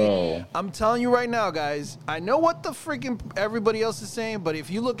ugly. Bro. I'm telling you right now, guys. I know what the freaking everybody else is saying, but if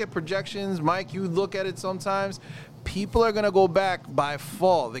you look at projections, Mike, you look at it sometimes. People are going to go back by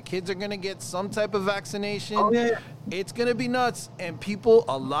fall. The kids are going to get some type of vaccination. Oh, yeah. It's going to be nuts. And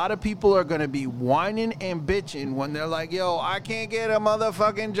a lot of people are going to be whining and bitching when they're like, yo, I can't get a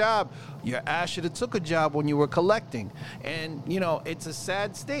motherfucking job. Your ass should have took a job when you were collecting. And, it's a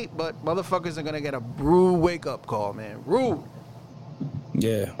sad state, but motherfuckers are going to get a rude wake-up call, man. Rude.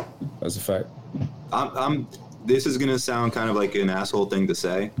 Yeah, that's a fact. This is gonna sound kind of like an asshole thing to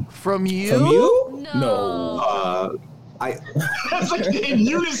say. From you? From you? No. That's like in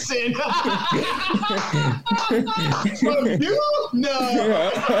unison. From you?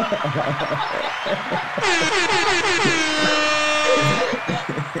 No.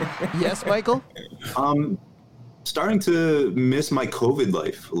 Yes, Michael? Starting to miss my COVID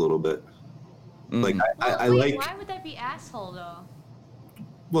life a little bit. Like I like. Why would that be asshole though?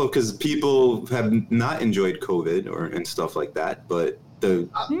 Well, because people have not enjoyed COVID and stuff like that, but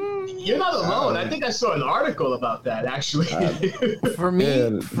you're not alone. I think I saw an article about that actually. For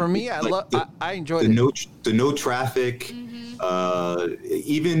me, I enjoyed the no traffic.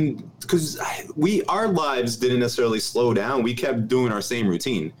 Even because our lives didn't necessarily slow down. We kept doing our same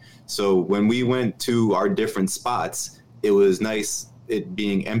routine. So when we went to our different spots, it was nice it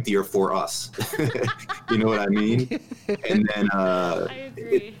being emptier for us. You know what I mean? And then I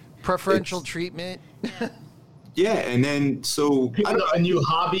agree. Preferential treatment. Yeah, and then so a new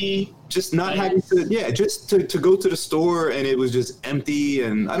hobby. Just not having to just to go to the store and it was just empty,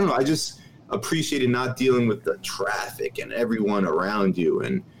 and I don't know, I just appreciated not dealing with the traffic and everyone around you.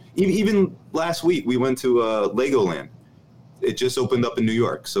 And even last week we went to Legoland. It just opened up in New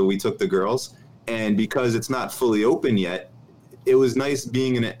York, so we took the girls, and because it's not fully open yet, it was nice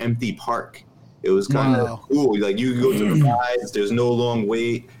being in an empty park. It was kind of cool. Like you go to the rides, there's no long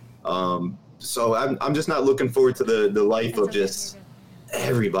wait. So I'm just not looking forward to the life of just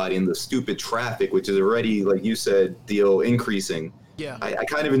everybody in the stupid traffic, which is already, like you said, Theo, increasing. Yeah, I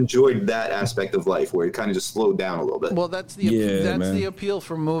kind of enjoyed that aspect of life where it kind of just slowed down a little bit. Well, that's the appeal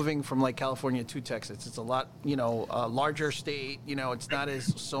for moving from like California to Texas. It's a lot, larger state. It's not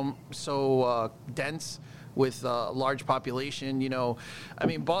as so dense with a large population. I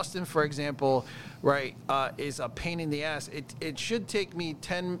mean, Boston, for example, right, is a pain in the ass. It should take me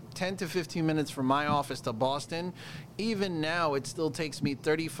 10 to 15 minutes from my office to Boston. Even now, it still takes me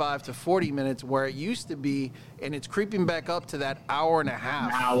 35 to 40 minutes where it used to be, and it's creeping back up to that hour and a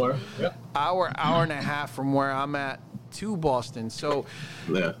half. Hour and a half from where I'm at to Boston. So,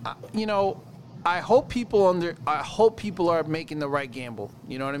 I hope people are making the right gamble.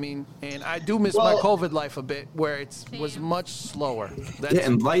 You know what I mean? And I do miss my COVID life a bit, where it was much slower.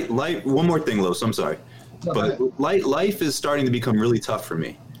 And life. One more thing, Los. I'm sorry, but life is starting to become really tough for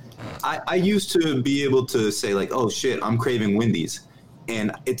me. I used to be able to say like, oh shit, I'm craving Wendy's,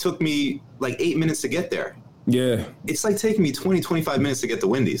 and it took me like 8 minutes to get there. Yeah, it's like taking me 20-25 minutes to get to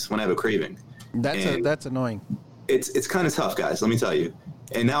Wendy's when I have a craving. That's annoying. It's kind of tough, guys. Let me tell you.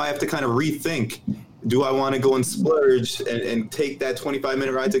 And now I have to kind of rethink, do I want to go and splurge and take that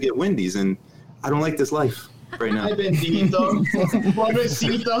 25-minute ride to get Wendy's? And I don't like this life right now. Man,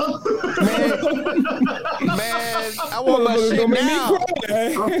 I want my shit now.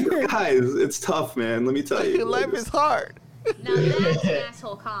 Guys, it's tough, man. Let me tell you. Life is hard. Now that's an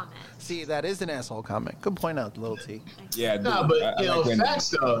asshole comment. See, that is an asshole comment. Good point out, Little T. Yeah, no, but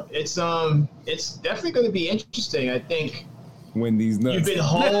facts though. It's definitely going to be interesting. I think. Wendy's nuts. You've been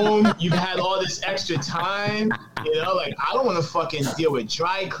home. You've had all this extra time. Like I don't want to fucking deal with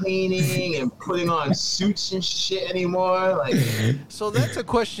dry cleaning and putting on suits and shit anymore. Like, so that's a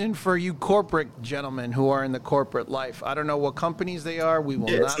question for you corporate gentlemen who are in the corporate life. I don't know what companies they are. We will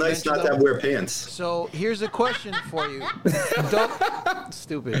not. It's nice not to wear pants. So here's a question for you.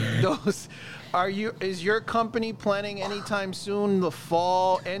 Stupid. Is your company planning anytime soon, the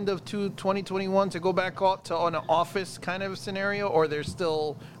fall, end of 2021, to go back out to an office kind of scenario, or they're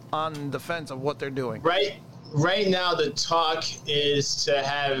still on the fence of what they're doing? Right now, the talk is to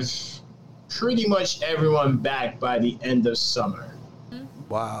have pretty much everyone back by the end of summer.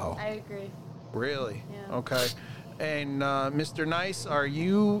 Wow. I agree. Really? Yeah. Okay. And Mr. Nice,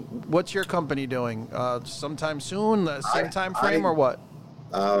 what's your company doing? Sometime soon, the same time frame, or what?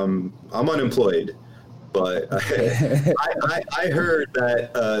 I'm unemployed, but I heard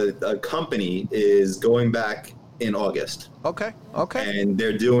that a company is going back in August. Okay. And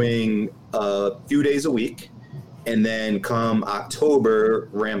they're doing a few days a week, and then come October,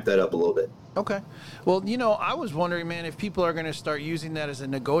 ramp that up a little bit. Okay. Well, I was wondering, man, if people are going to start using that as a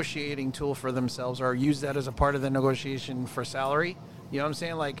negotiating tool for themselves, or use that as a part of the negotiation for salary. You know what I'm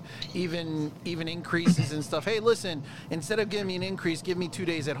saying? Like even increases and stuff. Hey, listen, instead of giving me an increase, give me 2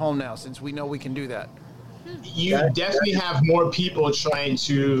 days at home now, since we know we can do that. You definitely have more people trying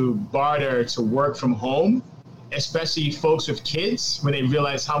to barter to work from home, especially folks with kids, when they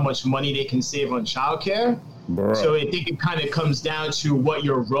realize how much money they can save on childcare. Bro. So I think it kind of comes down to what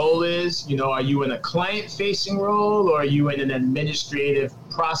your role is. Are you in a client-facing role, or are you in an administrative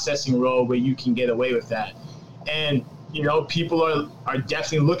processing role where you can get away with that? And people are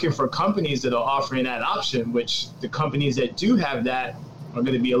definitely looking for companies that are offering that option, which the companies that do have that are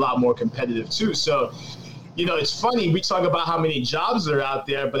going to be a lot more competitive too. So, it's funny, we talk about how many jobs are out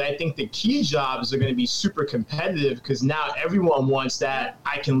there, but I think the key jobs are going to be super competitive, because now everyone wants that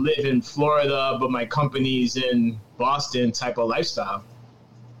I can live in Florida, but my company's in Boston type of lifestyle.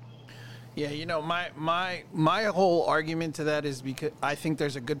 Yeah, you know, my whole argument to that is because I think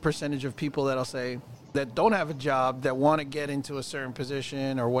there's a good percentage of people that'll say that don't have a job that want to get into a certain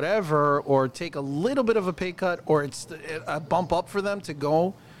position or whatever, or take a little bit of a pay cut, or it's a bump up for them to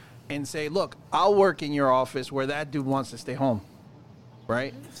go and say, look, I'll work in your office where that dude wants to stay home.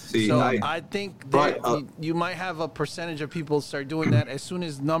 Right? See, so I think that you might have a percentage of people start doing that as soon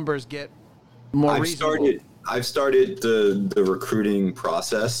as numbers get more reasonable. I've started the recruiting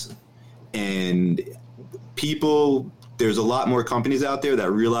process, and there's a lot more companies out there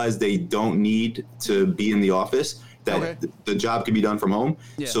that realize they don't need to be in the office, that the job can be done from home.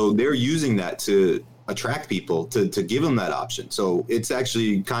 Yeah. So they're using that to attract people, to give them that option. So it's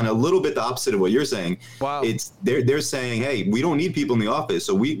actually kind of a little bit the opposite of what you're saying. Wow. It's they're saying, hey, we don't need people in the office,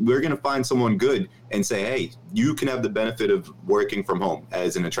 so we're going to find someone good and say, hey, you can have the benefit of working from home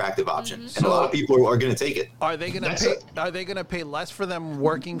as an attractive option. And a lot of people are going to take it. Are they going to pay? Are they going to pay less for them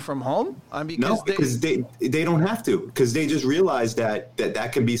working from home? Because they don't have to, because they just realize that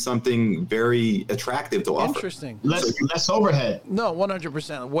can be something very attractive to offer. Interesting. Less overhead. No,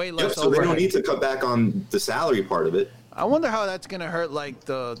 100%. Way less so overhead. They don't need to cut back on the salary part of it. I wonder how that's going to hurt, like,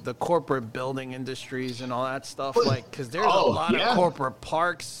 the corporate building industries and all that stuff. Like, because there's a lot of corporate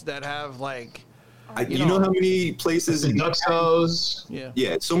parks that have, like... You know how many places in Manhattan,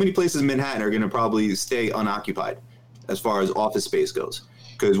 yeah, so many places in Manhattan are going to probably stay unoccupied as far as office space goes.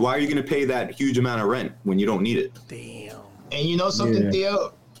 Because why are you going to pay that huge amount of rent when you don't need it? Damn. And you know something,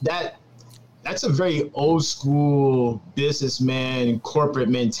 Theo? That's a very old school businessman corporate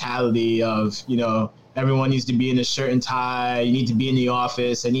mentality of, you know, everyone needs to be in a shirt and tie. You need to be in the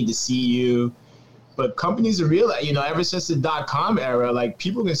office. I need to see you. But companies are realizing, you know, ever since the .com era, like,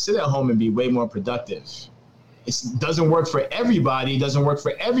 people can sit at home and be way more productive. It doesn't work for everybody. It doesn't work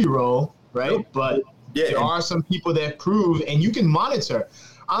for every role, right? Nope. But there are some people that prove, and you can monitor.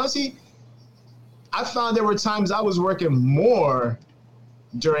 Honestly, I found there were times I was working more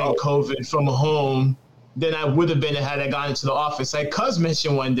during COVID from home than I would have been had I gone into the office. Like Cuz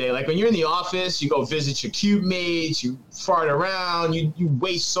mentioned one day, like when you're in the office, you go visit your cube mates, you fart around, you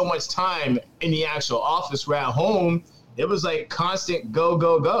waste so much time in the actual office. Where at home, it was like constant go,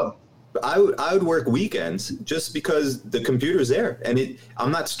 go, go. I would work weekends just because the computer's there, and I'm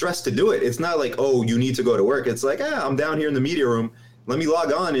not stressed to do it. It's not like, oh, you need to go to work. It's like, I'm down here in the media room. Let me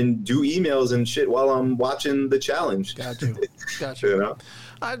log on and do emails and shit while I'm watching the challenge. Got you. You know?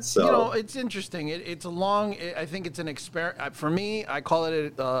 You know, it's interesting. It's a long. I think it's an experiment. For me, I call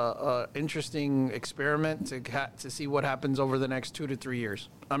it an interesting experiment to see what happens over the next 2 to 3 years.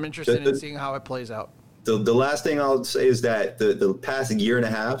 I'm interested in seeing how it plays out. The last thing I'll say is that the past year and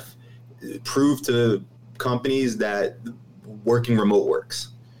a half proved to companies that working remote works.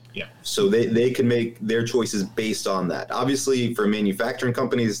 Yeah. So they can make their choices based on that. Obviously, for manufacturing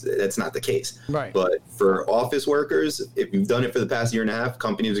companies, that's not the case. Right. But for office workers, if you've done it for the past year and a half,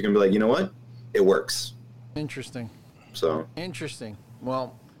 companies are going to be like, you know what? It works. Interesting. So. Interesting.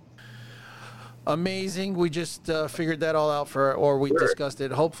 Well, amazing. We just figured that all out or we discussed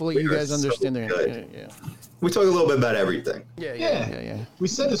it. Hopefully you guys understand it. Yeah. We talk a little bit about everything. Yeah. We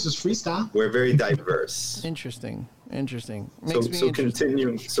said this was freestyle. We're very diverse. Interesting. Continuing with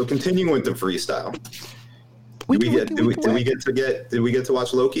the freestyle. Did we get to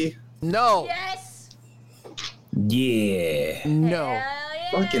watch Loki? No. Yes. Yeah. No.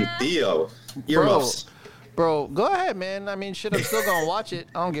 Yeah. Fucking Theo. Earmuffs. Bro, go ahead, man. I mean, shit, I'm still gonna watch it.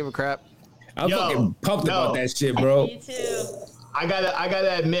 I don't give a crap. I'm fucking pumped about that shit, bro. Me too. I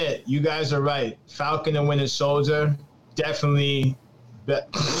gotta admit, you guys are right. Falcon and Winter Soldier, definitely.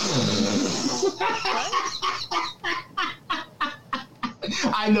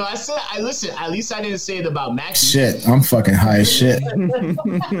 I know. Listen. At least I didn't say it about Max. Shit, I'm fucking high as shit.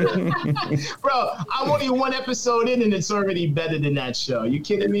 Bro, I'm only one episode in, and it's already better than that show. You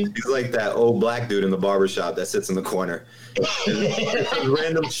kidding me? He's like that old black dude in the barbershop that sits in the corner,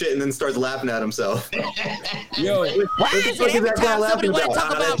 random shit, and then starts laughing at himself. Yo, why is it every time somebody want to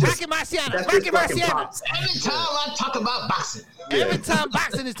talk about Rocky Marciano? Every time I talk about boxing. Every time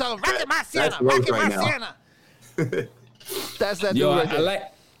boxing is talking Rocky Marciano. That's that dude right there.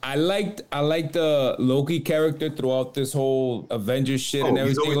 I liked the Loki character throughout this whole Avengers shit and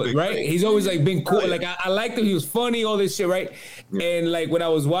everything, right? He's always like been cool. Like I liked him. He was funny, all this shit, right? Yeah. And like when I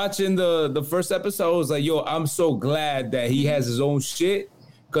was watching the first episode, I was like, yo, I'm so glad that he has his own shit.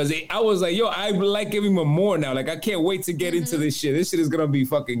 Cause I was like, yo, I like him even more now. Like I can't wait to get into this shit. This shit is gonna be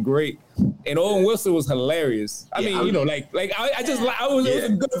fucking great. And Owen Wilson was hilarious. I mean, you know, like I just like it was a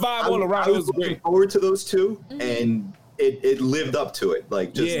good vibe all around. It was looking forward to those two, and it lived up to it.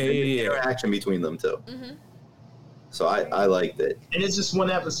 Like just the interaction between them two. So I liked it. And it's just one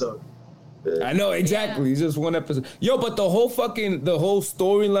episode. I know exactly. It's just one episode. Yo, but the whole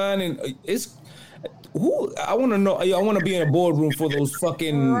storyline and it's who I want to know. I want to be in a boardroom for those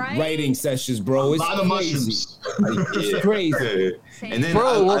fucking writing sessions, bro. It's crazy. It's crazy. And then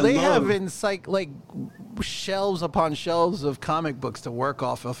they have in like shelves upon shelves of comic books to work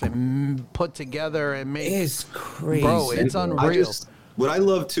off of and put together and make. It's crazy, bro. It's unreal. What I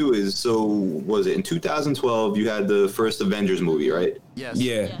love too is was it in 2012 you had the first Avengers movie, right? Yes.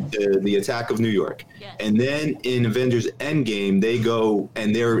 Yeah. The Attack of New York. Yes. And then in Avengers Endgame they go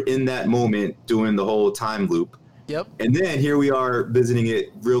and they're in that moment doing the whole time loop. Yep. And then here we are visiting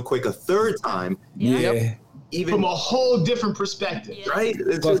it real quick a third time. Yeah. Even from a whole different perspective, right?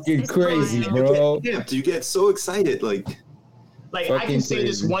 It's fucking crazy, bro. You get so excited, like I can say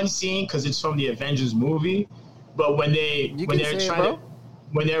this one scene because it's from the Avengers movie, but when they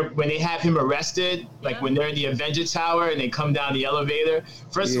have him arrested, like when they're in the Avenger Tower and they come down the elevator.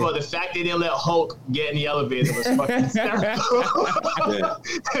 First of all, the fact they didn't let Hulk get in the elevator was fucking hysterical.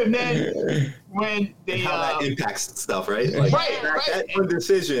 And then when they how that impacts stuff, right? Like, that one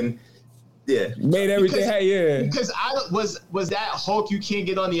decision. Yeah, made everything. Because was that Hulk? You can't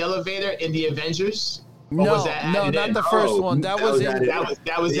get on the elevator in the Avengers. No, not the first one. That was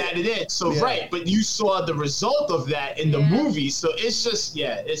added in. So but you saw the result of that in the movie. So it's just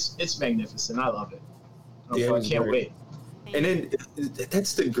it's magnificent. I love it. I can't wait. And then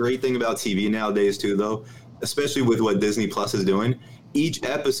that's the great thing about TV nowadays too, though, especially with what Disney Plus is doing. Each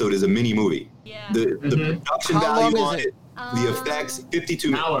episode is a mini movie. Yeah. The production value on it, the effects,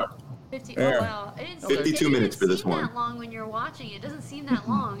 52 minutes. 52 minutes for this one. That long when you're watching it doesn't seem that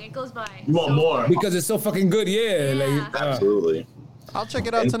long. It goes by. You want more because it's so fucking good. Absolutely. I'll check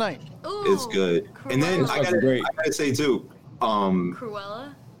it out tonight. Ooh, it's good. Cruella. And then I gotta say too,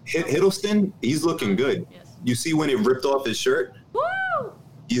 Cruella. Hiddleston, he's looking good. Yes. You see when it ripped off his shirt? Woo!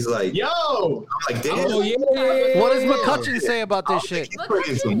 He's like, yo! I'm like, damn. What does McCutcheon say about this shit?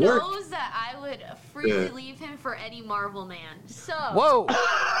 McCutcheon knows that I would freely leave him for any Marvel man. So. Whoa!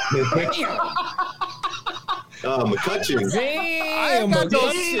 McCutcheon. Damn, I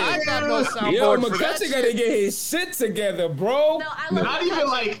got no soundboard. Yo, McCutcheon gotta get his shit together, bro. No, I love not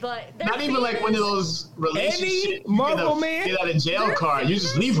even like one of those relationship Marvel man get out of jail card. You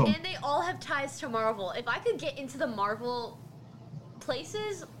just leave them. And they all have ties to Marvel. If I could get into the Marvel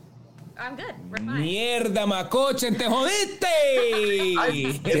places, I'm good. We're fine. Mierda, McCutcheon, te jodiste.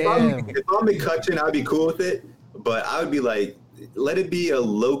 If I'm McCutcheon, I'd be cool with it. But I would be like, let it be a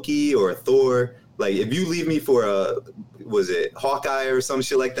Loki or a Thor. Like, if you leave me for Hawkeye or some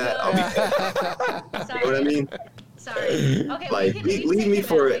shit like that, I'll be Sorry. You know what I mean? Sorry. Okay, like, leave me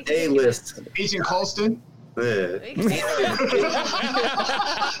for an A-list. Agent Colston? Yeah.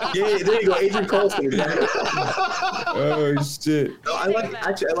 Yeah, there you go, Agent Coulson. Oh shit! No, I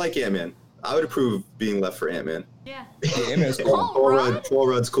like Ant-Man. I would approve being left for Ant-Man. Yeah. Ant-Man's cool. Paul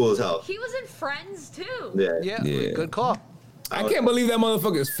Rudd's cool as hell. He was in Friends too. Yeah. Good call. I can't believe that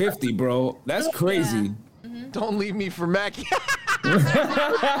motherfucker's 50, bro. That's crazy. Yeah. Don't leave me for Mackie.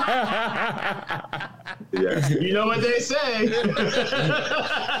 Yeah. You know what they say.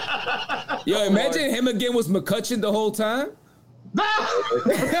 Yo, imagine him again was McCutcheon the whole time.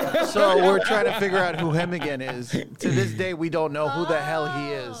 So we're trying to figure out who him again is. To this day, we don't know who the hell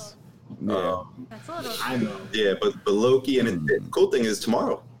he is. Yeah. That's a little. I know. Yeah, but Loki, and the cool thing is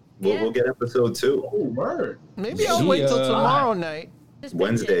tomorrow we'll get episode 2. Oh, word. Maybe I'll wait till tomorrow night.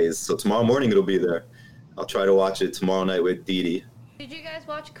 Wednesdays, so tomorrow morning it'll be there. I'll try to watch it tomorrow night with Dee Dee. Did you guys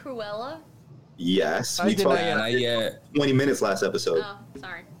watch Cruella? Yes, I we did talked not yet. 20 minutes last episode. Oh,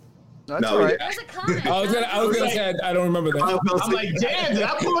 sorry. That's No, all right. There's a comic. I was gonna say I don't remember that. I'm like, damn, did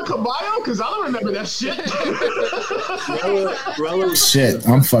I pull a Caballo? Because I don't remember that shit. Shit,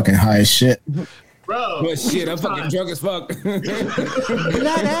 I'm fucking high as shit. Bro. But shit, I'm fucking drunk as fuck.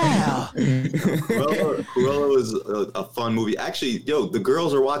 Cruella was a fun movie. Actually, the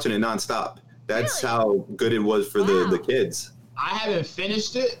girls are watching it nonstop. That's how good it was for the kids. I haven't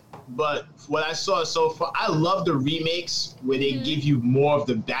finished it, but what I saw so far, I love the remakes where they give you more of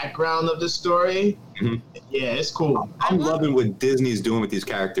the background of the story. Mm-hmm. Yeah, it's cool. I'm loving what Disney's doing with these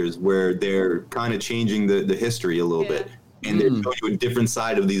characters, where they're kind of changing the history a little bit. And they're showing you a different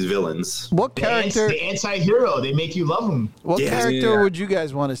side of these villains. What character? The anti-hero. They make you love them. What character would you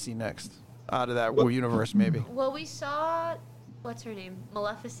guys want to see next out of that universe, maybe? Well, we saw, what's her name?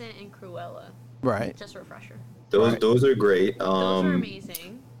 Maleficent and Cruella. Right. Just a refresher. Those are great. Those are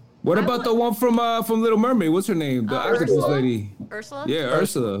amazing. What about the one from Little Mermaid? What's her name? The octopus lady. Ursula? Yeah,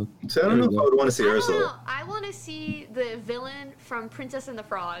 Ursula. So I don't know if I would want to see Ursula. I want to see the villain from Princess and the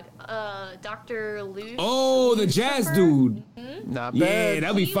Frog, Dr. Luce. Oh, the jazz dude. Not Yeah, bad.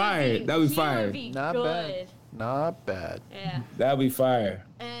 that'd be fire. That'd be fire. Not bad. Not bad. Yeah. That'd be fire.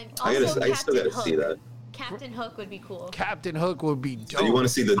 And I also still gotta see that. Captain Hook would be cool. Captain Hook would be dope. So you want to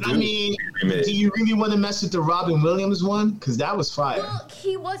see the I Dune mean, remake? do you really want to mess with the Robin Williams one? Because that was fire. Well,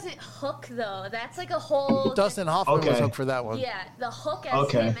 he wasn't Hook though. That's like a whole. Dustin Hoffman was Okay. Hook for that one. Yeah, the Hook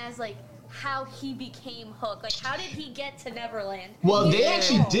as him as like how he became Hook. Like how did he get to Neverland? Well, they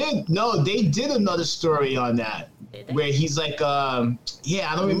actually did. No, they did another story on that where he's like,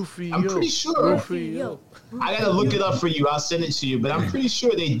 yeah, I don't. I'm pretty sure. Rufio. I gotta look it up for you. I'll send it to you. But I'm pretty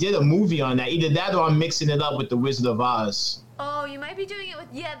sure they did a movie on that. Either that or I'm mixing it up with the Wizard of Oz. Oh, you might be doing it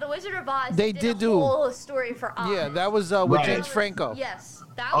with the Wizard of Oz. They did did a do- whole story for Oz. Yeah, that was with Right. James Franco. Yes,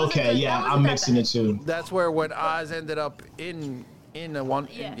 that was Okay, yeah, I'm mixing it too. That's where when Oz ended up in the one.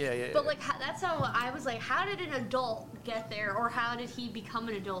 Yeah. But like that's how I was like, how did an adult get there, or how did he become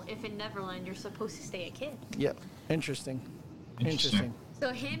an adult? If in Neverland you're supposed to stay a kid. Yep. Interesting. So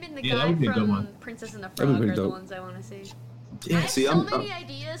him and the Yeah, that guy would be a good from one. Princess and the That'd be Frog pretty are the dope. ones I want to see. I Yeah, have see, so many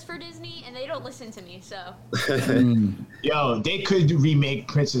ideas for Disney, and they don't listen to me. So. Yo, they could remake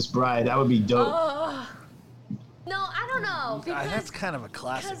Princess Bride. That would be dope. No, I don't know because That's kind of a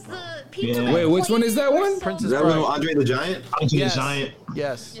classic. the people. Yeah. that Wait, which one played is that were one? so Princess Is that Bride. one with Andre the Giant? Andre Yes. the Giant.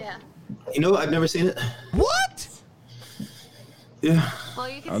 Yes. Yeah. You know, I've never seen it. What? Yeah. Well,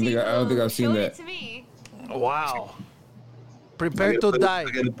 you can I don't see. think I don't think who I've seen showed that. it to me. Wow. I Prepare gotta to die.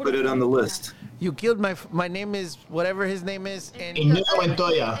 put it on the list. You killed my name is whatever his name is, and Inigo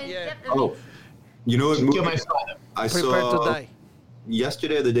Montoya. And Yeah. yep, Oh, you know what Kill movie my father. I prepare to saw die.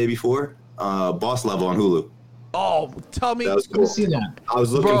 yesterday or the day before? Boss Level on Hulu. Oh, tell me, That was I've cool. seen that. I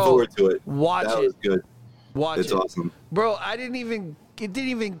was looking Bro, forward to it. watch that it. was good. watch It's it, awesome. bro. It didn't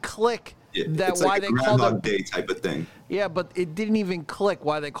even click that it's why like a they called Groundhog it. Day type of thing. Yeah, but it didn't even click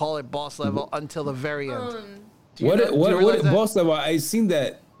why they call it boss level until the very end. Do you What realize that? boss level? I seen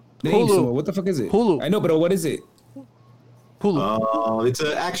that name Hulu. somewhere. What the fuck is it? Hulu. I know, but what is it? Hulu. It's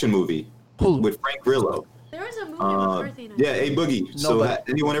an action movie Hulu. with Frank Grillo. There was a movie with Earthy. Yeah, A Boogie. So Nobody.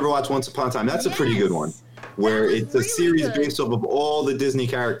 anyone ever watched Once Upon a Time? That's a pretty good one. Yes. Where That was it's a really series good. based off of all the Disney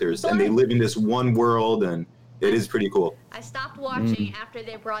characters, and they But- live in this one world, and it is pretty cool. I stopped watching after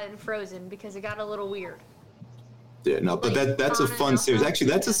they brought in Frozen because it got a little weird. Yeah, no, but Like, that's a Anna fun and series. Elsa? Actually,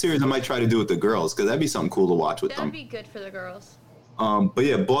 that's a series I might try to do with the girls because that'd be something cool to watch with That would them. be good for the girls. But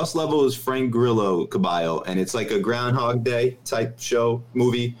yeah, Boss Level is Frank Grillo Caballo, and it's like a Groundhog Day type show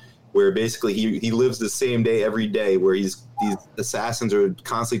movie where basically he lives the same day every day, where these assassins are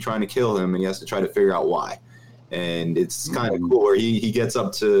constantly trying to kill him, and he has to try to figure out why. And it's kind of cool where he gets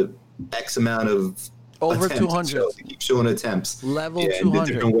up to X amount of Over attempts, 200. so he keeps showing attempts. Level And the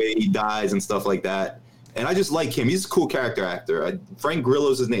 200. different way he dies and stuff like that. And I just like him. He's a cool character actor. Frank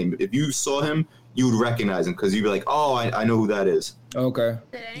Grillo's his name. If you saw him, you would recognize him because you'd be like, oh, I know who that is. Okay.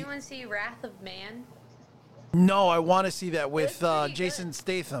 Did anyone see Wrath of Man? No, I want to see that with It's pretty Jason good.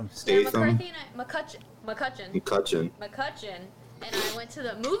 Statham. Yeah, Statham. McCarthy and McCutcheon. McCutcheon. And I went to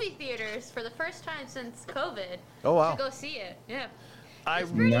the movie theaters for the first time since COVID. Oh, wow. To go see it. Yeah. I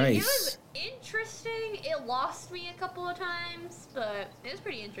It's pretty, It Nice. was interesting. It lost me a couple of times, but it was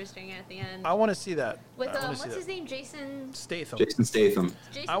pretty interesting at the end. want to see that. With I wanna see what's that. his name? Jason. Statham. Jason Statham.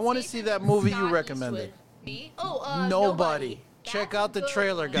 Jason I wanna see Statham that and movie you Scott recommended. Eastwood. Me? Oh, Nobody. Check That's out the a good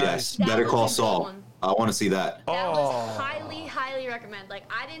trailer, one. guys. Yes, That Better was Call a good Saul. one. I want to see that. That Oh. was highly, highly recommend. Like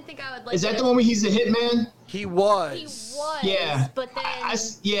I didn't think I would like. Is that it. the one where he's a hitman? He was. He was. Yeah. But then.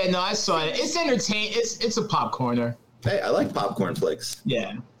 I saw it. It's entertaining. It's a popcorner. Hey, I like popcorn flicks.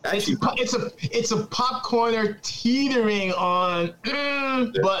 Yeah. Actually, It's a popcorner teetering on,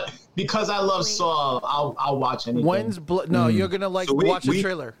 but because I love Saul, I'll watch anything. When's No, you're gonna like So watch the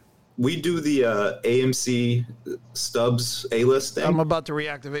trailer. we do the AMC Stubbs A-list thing. I'm about to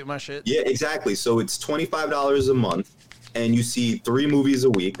reactivate my shit. Yeah, exactly. So it's $25 a month, and you see 3 movies a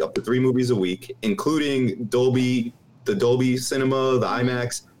week, up to 3 movies a week, including the Dolby Cinema, the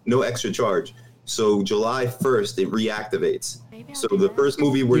IMAX, no extra charge. So July 1st, it reactivates. Maybe I'll So do the that. first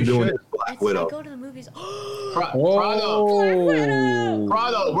movie we're You doing should. is Black I Widow. go to the movies. Prado, Oh.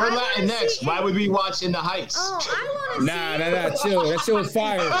 we're I wanna Latinx. see Why it. would we watch In the Heights? Oh, I want to Nah, chill. That shit was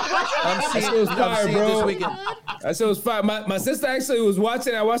fire. That shit was I'm fire, seeing this bro. weekend. That shit was fire. My sister actually was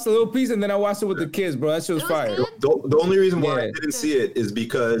watching. I watched a little piece and then I watched it with the kids, bro. That shit was It was fire. good? The only reason why I Yeah. didn't see it is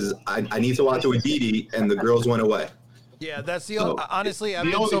because I need to watch it with Dee Dee, and the girls went away. Yeah, that's the So- honestly. I've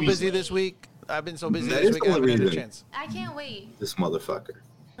The been only so reason. busy this week. I've been so busy That this is week. the I haven't only had a reason. chance. I can't wait. This motherfucker.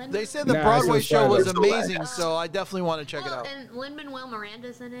 They said the Broadway it's show was fine. amazing, so I definitely want to check it out. And Lin-Manuel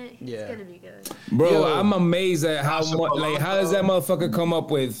Miranda's in it. He's gonna be good. Bro, Yo. I'm amazed at how much. Like, how does that motherfucker come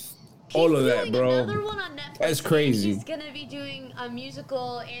up with all of that, He's bro? doing another one on Netflix. That's crazy. He's gonna be doing a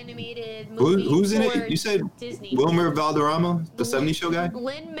musical animated movie. Who's in for it? You said Disney. Wilmer Valderrama, the 70s show guy?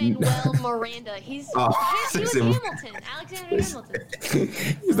 Lin-Manuel Miranda. He was Him. Hamilton. Alexander Hamilton.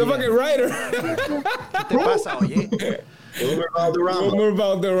 He's the fucking writer. Te pasa, oye? Wilmer Valderrama. Wilmer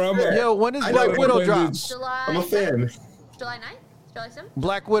Valderrama. Yo, when is I Black know Widow when drop? did- July. I'm a fan. July 9th? July 7th?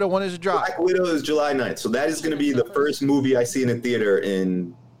 Black Widow, when is it drop? Black Widow is July 9th. So that is going to be the first movie I see in a theater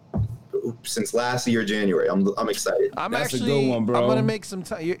since last year, January. I'm excited. I'm That's a actually, good one, bro. I'm gonna make some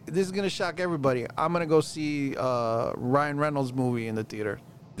time. This is gonna shock everybody. I'm gonna go see Ryan Reynolds' movie in the theater.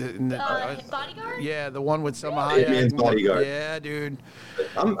 Bodyguard? Yeah, the one with Selma Hitman's Hayek. Bodyguard. Yeah, dude.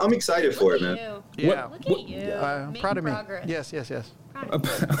 I'm excited for it, Look man. at Yeah. you. Look at you. I'm Making proud of me. progress. Yes.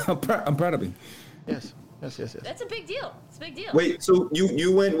 I'm proud of you. Yes. That's a big deal. It's a big deal. Wait, so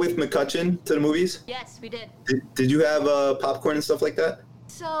you went with McCutcheon to the movies? Yes, we did. Did you have popcorn and stuff like that?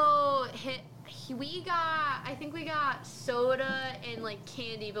 So I think we got soda and like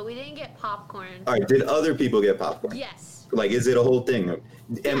candy, but we didn't get popcorn. All right. Did other people get popcorn? Yes. Like, is it a whole thing?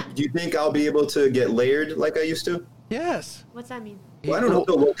 And do you think I'll be able to get layered like I used to? Yes. What's that mean? Well, I don't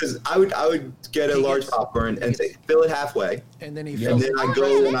know, because I would get a large popcorn and say fill it halfway, And then he Yeah. fills and then it. I go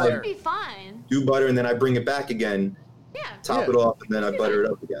Yeah, and that I would be fine. do butter, and then I bring it back again, Yeah. top Yeah. it off, and then I butter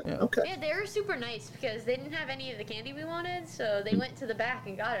it up again. Yeah. Okay. Yeah, they were super nice because they didn't have any of the candy we wanted, so they went to the back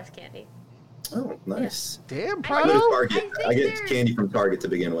and got us candy. Oh, nice. Damn, I I go Prado. to Target. I think I get there's- candy from Target to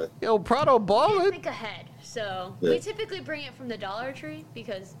begin with. Yo, Prado ballin'. Think ahead. So Yeah. we typically bring it from the Dollar Tree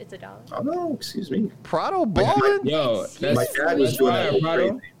because it's $1. Oh no, excuse me. Prado ballin'. Yo, Excuse My that's dad was doing that. Right,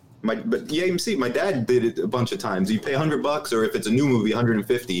 Prado. Crazy. But yeah, you see, my dad did it a bunch of times. You pay $100, or if it's a new movie,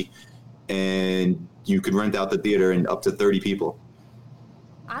 150, and you could rent out the theater and up to 30 people.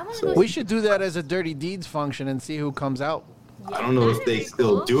 I want to So- go. We should do that as a Dirty Deeds function and see who comes out. Yeah, I don't know if that'd they be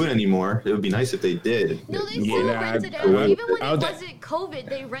still cool. do it anymore. It would be nice if they did. No, they Yeah, still nah, rented I- it out. Even when I'll- it wasn't COVID,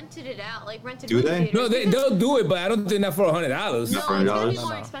 they rented it out. Like rented Do movie they? theaters. No, they'll do it, but I don't think that for $100. No, Not for it's gonna be $100?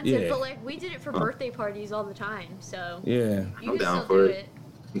 more No. expensive. Yeah. But like we did it for birthday parties all the time, so Yeah. you I'm can down still for do it.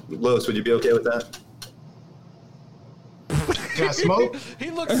 it. Lois, would you be okay with that? Can I smoke? He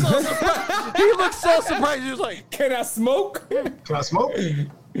looks so surprised. He looks so surprised. He was like, Can I smoke? Can I smoke?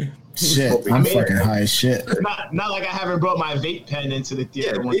 Shit, I'm fucking high as shit. Not like I haven't brought my vape pen into the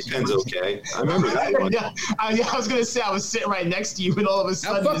Yeah, theater. vape pen's okay. I remember that one. Yeah, I was gonna say I was sitting right next to you, and all of a I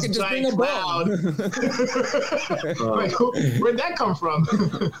sudden fucking this just bring giant a cloud. ball. Like, where'd that come from?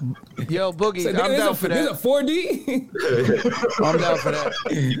 yo, Boogie, So I'm down for There's a that. 4D? I'm down for that.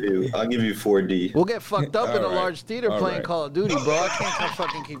 I'll give you 4D. We'll get fucked up in a All right. large theater All playing right. Call of Duty, bro. I can't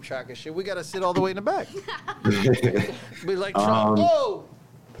fucking keep track of shit. We gotta sit all the way in the back. Be like Trump. Whoa!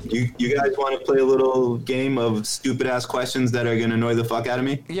 You guys want to play a little game of stupid ass questions that are gonna annoy the fuck out of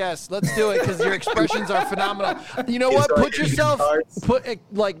me? Yes, let's do it because your expressions are phenomenal. You know It's what? like Put yourself, cards.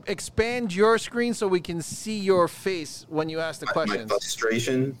 expand your screen so we can see your face when you ask the My questions.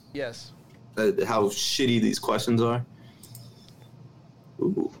 frustration, Yes. how shitty these questions are.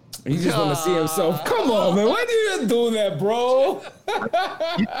 Ooh. He just want to see himself. Come on, man. Why do you do that, bro?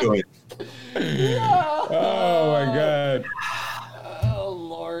 You do it. Oh, my God. Oh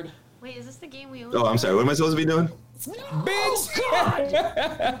Lord. Wait, is this the game we own? Oh, I'm sorry. What am I supposed to be doing? Bitch!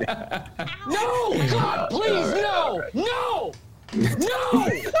 No, God, please, no, no,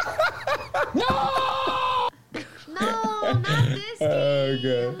 no, no. No, not this game. Oh,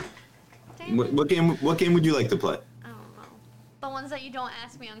 God. Damn it. What game would you like to play? I don't know. The ones that you don't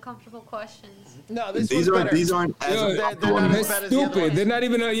ask me uncomfortable questions. No, this These one's aren't better. as Yo, they're not as They're bad as the other stupid. ones. They're not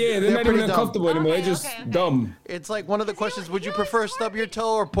even, they're not pretty even dumb. uncomfortable anymore. They're Okay, just okay. dumb. It's like one of the questions. Would you he prefer always stub your targeted-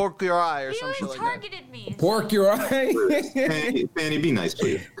 toe or pork your eye or He some always shit like that? targeted me. Pork your eye. Fanny, be nice,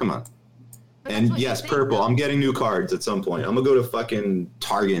 please. Come on. But that's And what you yes, think, purple. though. I'm getting new cards at some point. I'm gonna go to fucking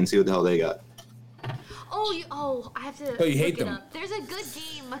Target and see what the hell they got. Oh, I have to Oh, you hate look it them. up. There's a good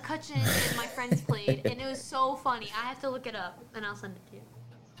game McCutcheon and my friends played, and it was so funny. I have to look it up, and I'll send it to you.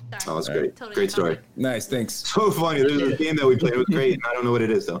 Sorry. Oh, that's great. Totally Great off story. topic. Nice, thanks. So funny. There's a game that we played. It was great, and I don't know what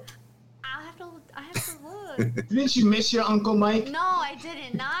it is though. I have to look. Didn't you miss your Uncle Mike? No, I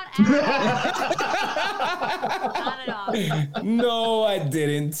didn't. Not at all. Not at all. No, I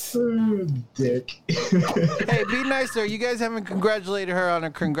didn't. Dick. Hey, be nicer. You guys haven't congratulated her on her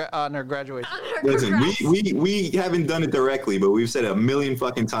graduation. Listen, Congrats. we haven't done it directly, but we've said it a million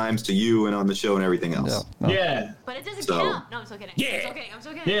fucking times to you and on the show and everything else. Yeah. But it doesn't So- count. No, I'm still kidding. Yeah. I'm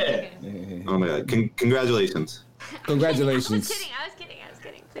still kidding. Yeah. I'm still kidding. Oh my god! Congratulations. I was Congratulations. kidding. I was kidding.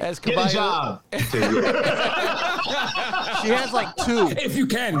 As Get a job. She has like 2. If you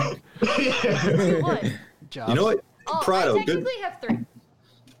can. What? Jobs. You know what? Oh, Prado, I technically good. have 3.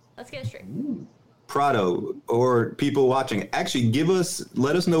 Let's get it straight. Prado, or people watching, actually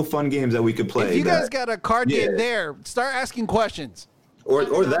let us know fun games that we could play. If you guys got a card game there, start asking questions. Or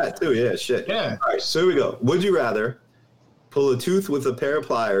that too, yeah, shit. Yeah. All right, so here we go. Would you rather pull a tooth with a pair of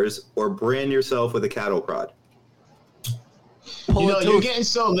pliers or brand yourself with a cattle prod? You're getting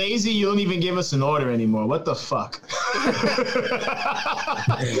so lazy, you don't even give us an order anymore. What the fuck?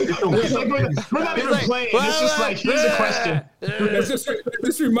 we're not even playing. It's just like, here's a question.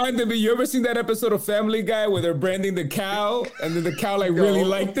 This reminded me, you ever seen that episode of Family Guy where they're branding the cow and then the cow like really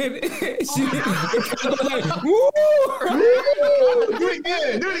liked it? The cow was like, woo! Do it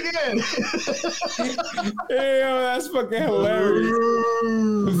again. Yo, that's fucking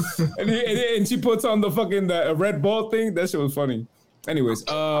hilarious. and she puts on the fucking red ball thing. That shit was funny. Anyways,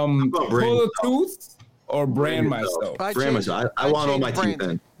 pull a tooth or brand myself. Brand myself. I want all my teeth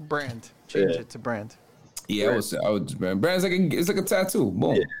in. Brand. Change it to brand. Yeah, I would just brand. Brand's it's like a tattoo.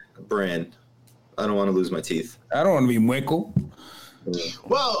 Boom. Yeah, brand. I don't want to lose my teeth. I don't want to be mueco.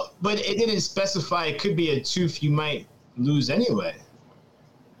 Well, but it didn't specify it could be a tooth you might lose anyway.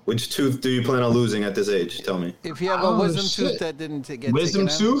 Which tooth do you plan on losing at this age? Tell me. If you have a wisdom tooth that didn't get wisdom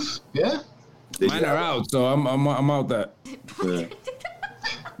taken tooth, yeah. Mine are out, so I'm out that.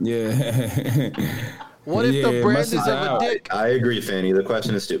 Yeah. What if the brand is of a dick? I agree, Fanny. The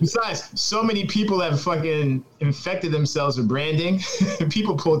question is stupid. Besides, so many people have fucking infected themselves with branding.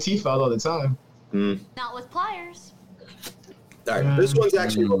 People pull teeth out all the time. Not with pliers. All right, this one's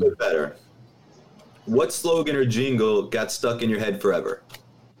actually a little bit better. What slogan or jingle got stuck in your head forever?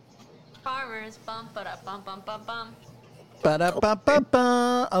 Farmers, bum, ba-da-bum, bum, bum, bum.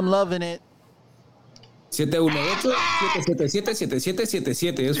 Ba-da-ba-ba-ba. I'm loving it.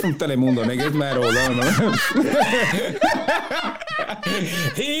 718-777-7777. It's from Telemundo, nigga. It's mad old. I don't know.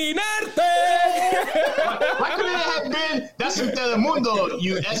 Ginarte! Why couldn't it have been, that's from Telemundo,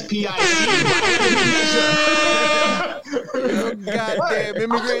 you SPIC? Goddamn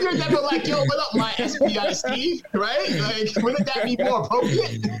immigrant. You're never like, yo, what up, my SPIC? Right? Like, wouldn't that be more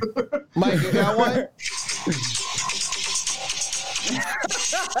appropriate? Mike, you got one?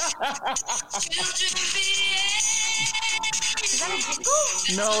 Is that a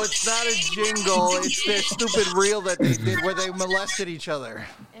jingle? No, it's not a jingle. It's their stupid reel that they did where they molested each other.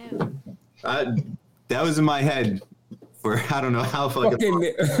 Ew. That was in my head for I don't know how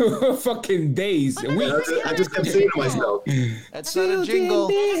fucking days. I just kept saying to myself. That's not a jingle.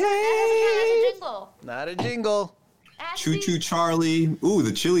 It has a jingle. Not a jingle. Choo Choo Charlie. Ooh,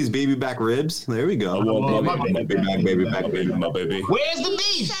 the Chili's baby back ribs. There we go. Baby back, my baby. Where's the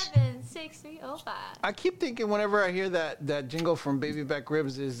beef? 76305. I keep thinking whenever I hear that jingle from Baby Back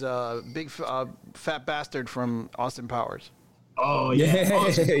Ribs is Big Fat Bastard from Austin Powers. Oh,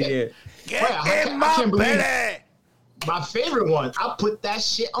 yeah. Yeah. Get in my belly! My favorite one. I put that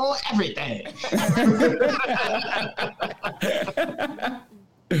shit on everything.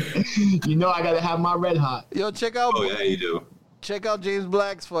 You know I gotta have my red hot. Yo, check out. Oh yeah, you do. Check out James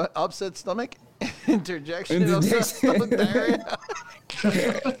Black's for upset stomach. Interjection. Upset stomach diarrhea.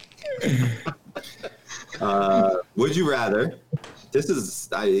 Would you rather? This is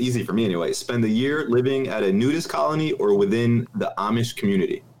easy for me anyway. Spend a year living at a nudist colony or within the Amish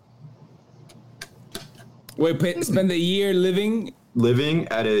community. Wait, spend a year living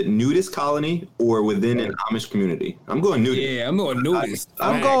at a nudist colony or within an Amish community. I'm going nudist. Yeah, I'm going nudist.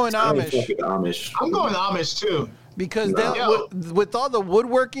 I'm going Amish. I'm going Amish too. Because with all the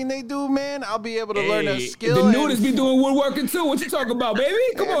woodworking they do, man, I'll be able to learn a skill. The nudists be doing woodworking too. What you talking about, baby?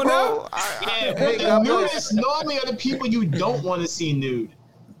 Come on bro, now. But the nudists normally are the people you don't want to see nude.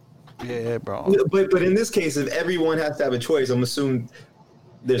 Yeah, bro. But in this case, if everyone has to have a choice, I'm assuming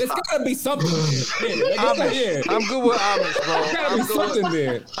there's gotta be something. I'm good with Amish, bro. Gotta be something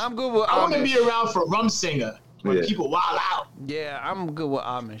there. I'm good with Amish. I want to be around for Rum Singer when people wild out. Yeah, I'm good with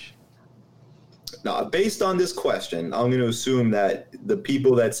Amish. Now, based on this question, I'm going to assume that the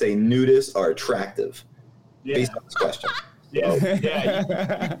people that say nudists are attractive. Yeah. Based on this question.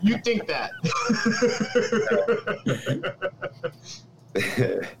 Yeah, you think that.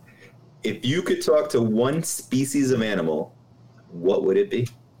 If you could talk to one species of animal, what would it be?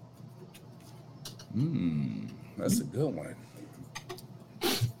 That's a good one.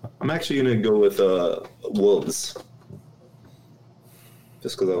 I'm actually going to go with wolves.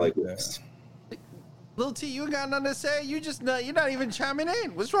 Just because I like wolves. Lil T, you ain't got nothing to say. You're not even chiming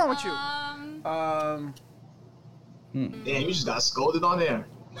in. What's wrong with you? Damn, you just got scolded on there.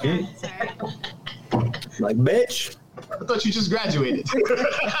 Sorry. Like, bitch. I thought you just graduated.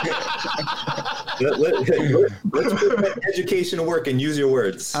 Let's put that education to work and use your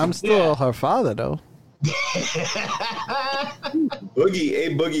words. I'm still her father, though.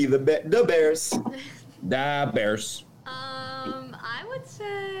 Boogie, Boogie, the Bears. The Bears. I would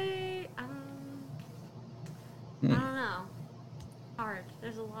say, I don't know. Hard.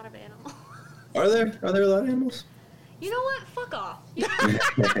 There's a lot of animals. Are there a lot of animals? You know what? Fuck off. There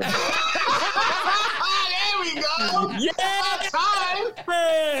we go. Yeah. Time.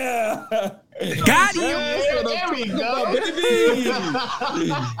 Got you. There we go. Baby.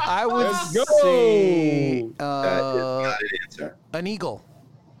 I would Let's go. say Got an answer. an eagle.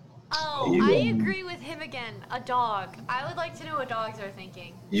 Oh, I agree with him again. A dog. I would like to know what dogs are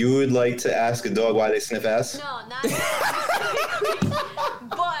thinking. You would like to ask a dog why they sniff ass? No, not specifically.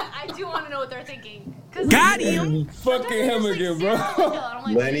 But I do want to know what they're thinking. Got him. Fucking him again, bro.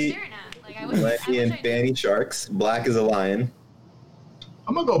 Lenny and Fanny Sharks. Black is a lion.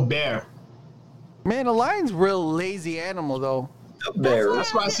 I'm gonna go bear. Man, a lion's real lazy animal, though. A bear.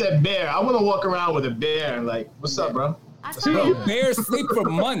 That's why I said bear. I want to walk around with a bear and like, what's up, bro? Let's go. Bears sleep for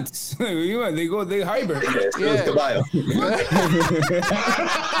months. They hibernate. Yeah. Caballo.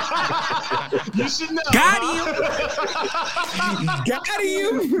 You should know. Got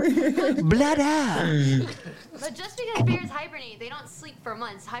you. Blood out. But just because bears hibernate, they don't sleep for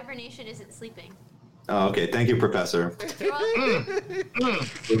months. Hibernation isn't sleeping. Oh, okay. Thank you, Professor.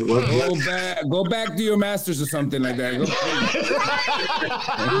 Go back to your masters or something like that.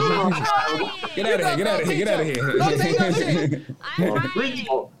 Get out of here. I'm trying.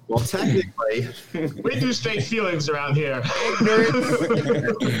 Well, technically, we do straight feelings around here.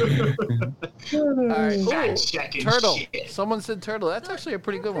 All right. Fact checking Turtle. shit. Someone said turtle. That's actually a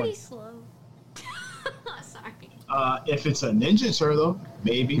pretty good one. Pretty slow. Sorry. If it's a Ninja Turtle,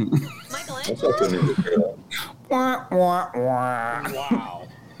 maybe. Michelangelo? Wow.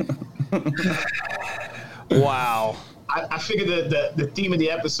 Wow. I figured that the theme of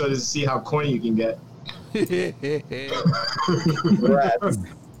the episode is to see how corny you can get.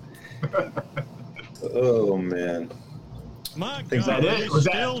 Oh man. My Is that God, it? are Was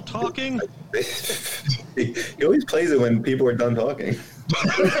they that- still talking? He always plays it when people are done talking.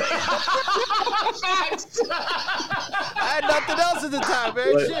 Facts. I had nothing else at the time,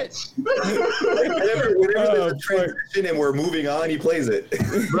 man. What? Shit. Whenever there's a transition and we're moving on, he plays it.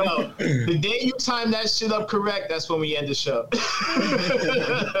 Bro, the day you time that shit up correct, that's when we end the show.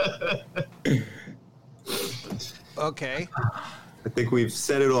 Okay. I think we've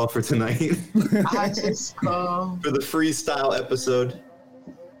set it all for tonight. I just For the freestyle episode.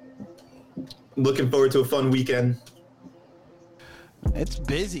 Looking forward to a fun weekend. It's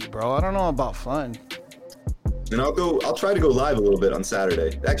busy, bro. I don't know about fun. And I'll try to go live a little bit on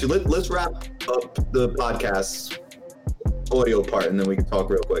Saturday. Actually, let's wrap up the podcast audio part and then we can talk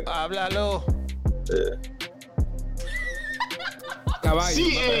real quick. Háblalo.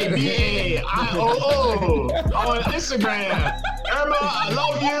 CABAIOO on Instagram. Irma, I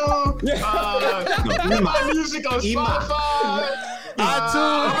love you. My music on Spotify. I'm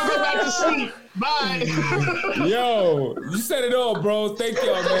gonna go back to sleep. Bye. Yo, you said it all, bro. Thank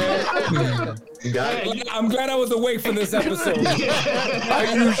y'all, man. You got it. I'm glad I was awake for this episode. Are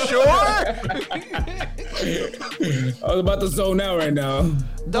you sure? I was about to zone out right now.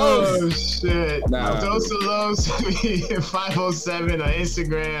 Oh shit. Nah. Dose of Lows 507 on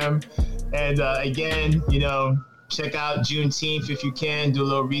Instagram. And again, check out Juneteenth if you can. Do a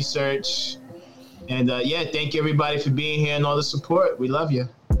little research. And thank you everybody for being here and all the support. We love you.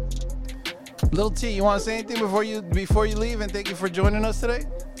 Little T, you want to say anything before you leave? And thank you for joining us today.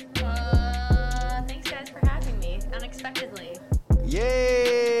 Thanks guys for having me unexpectedly.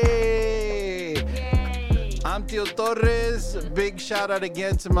 Yay! Yay! I'm Tio Torres. Big shout out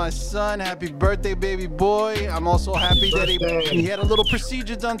again to my son. Happy birthday, baby boy. I'm also happy that he had a little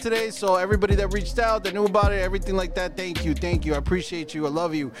procedure done today. So everybody that reached out, that knew about it, everything like that, thank you. I appreciate you. I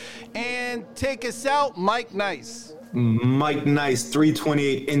love you. And take us out, Mike Nice. Mike Nice,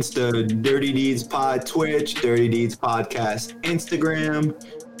 328 Insta, Dirty Deeds Pod, Twitch, Dirty Deeds Podcast, Instagram.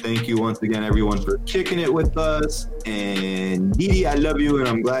 Thank you once again, everyone, for kicking it with us. And Didi, I love you, and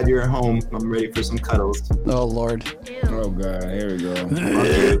I'm glad you're at home. I'm ready for some cuddles. Oh, Lord. Oh, God. Here we go.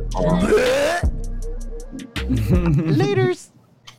 Laters.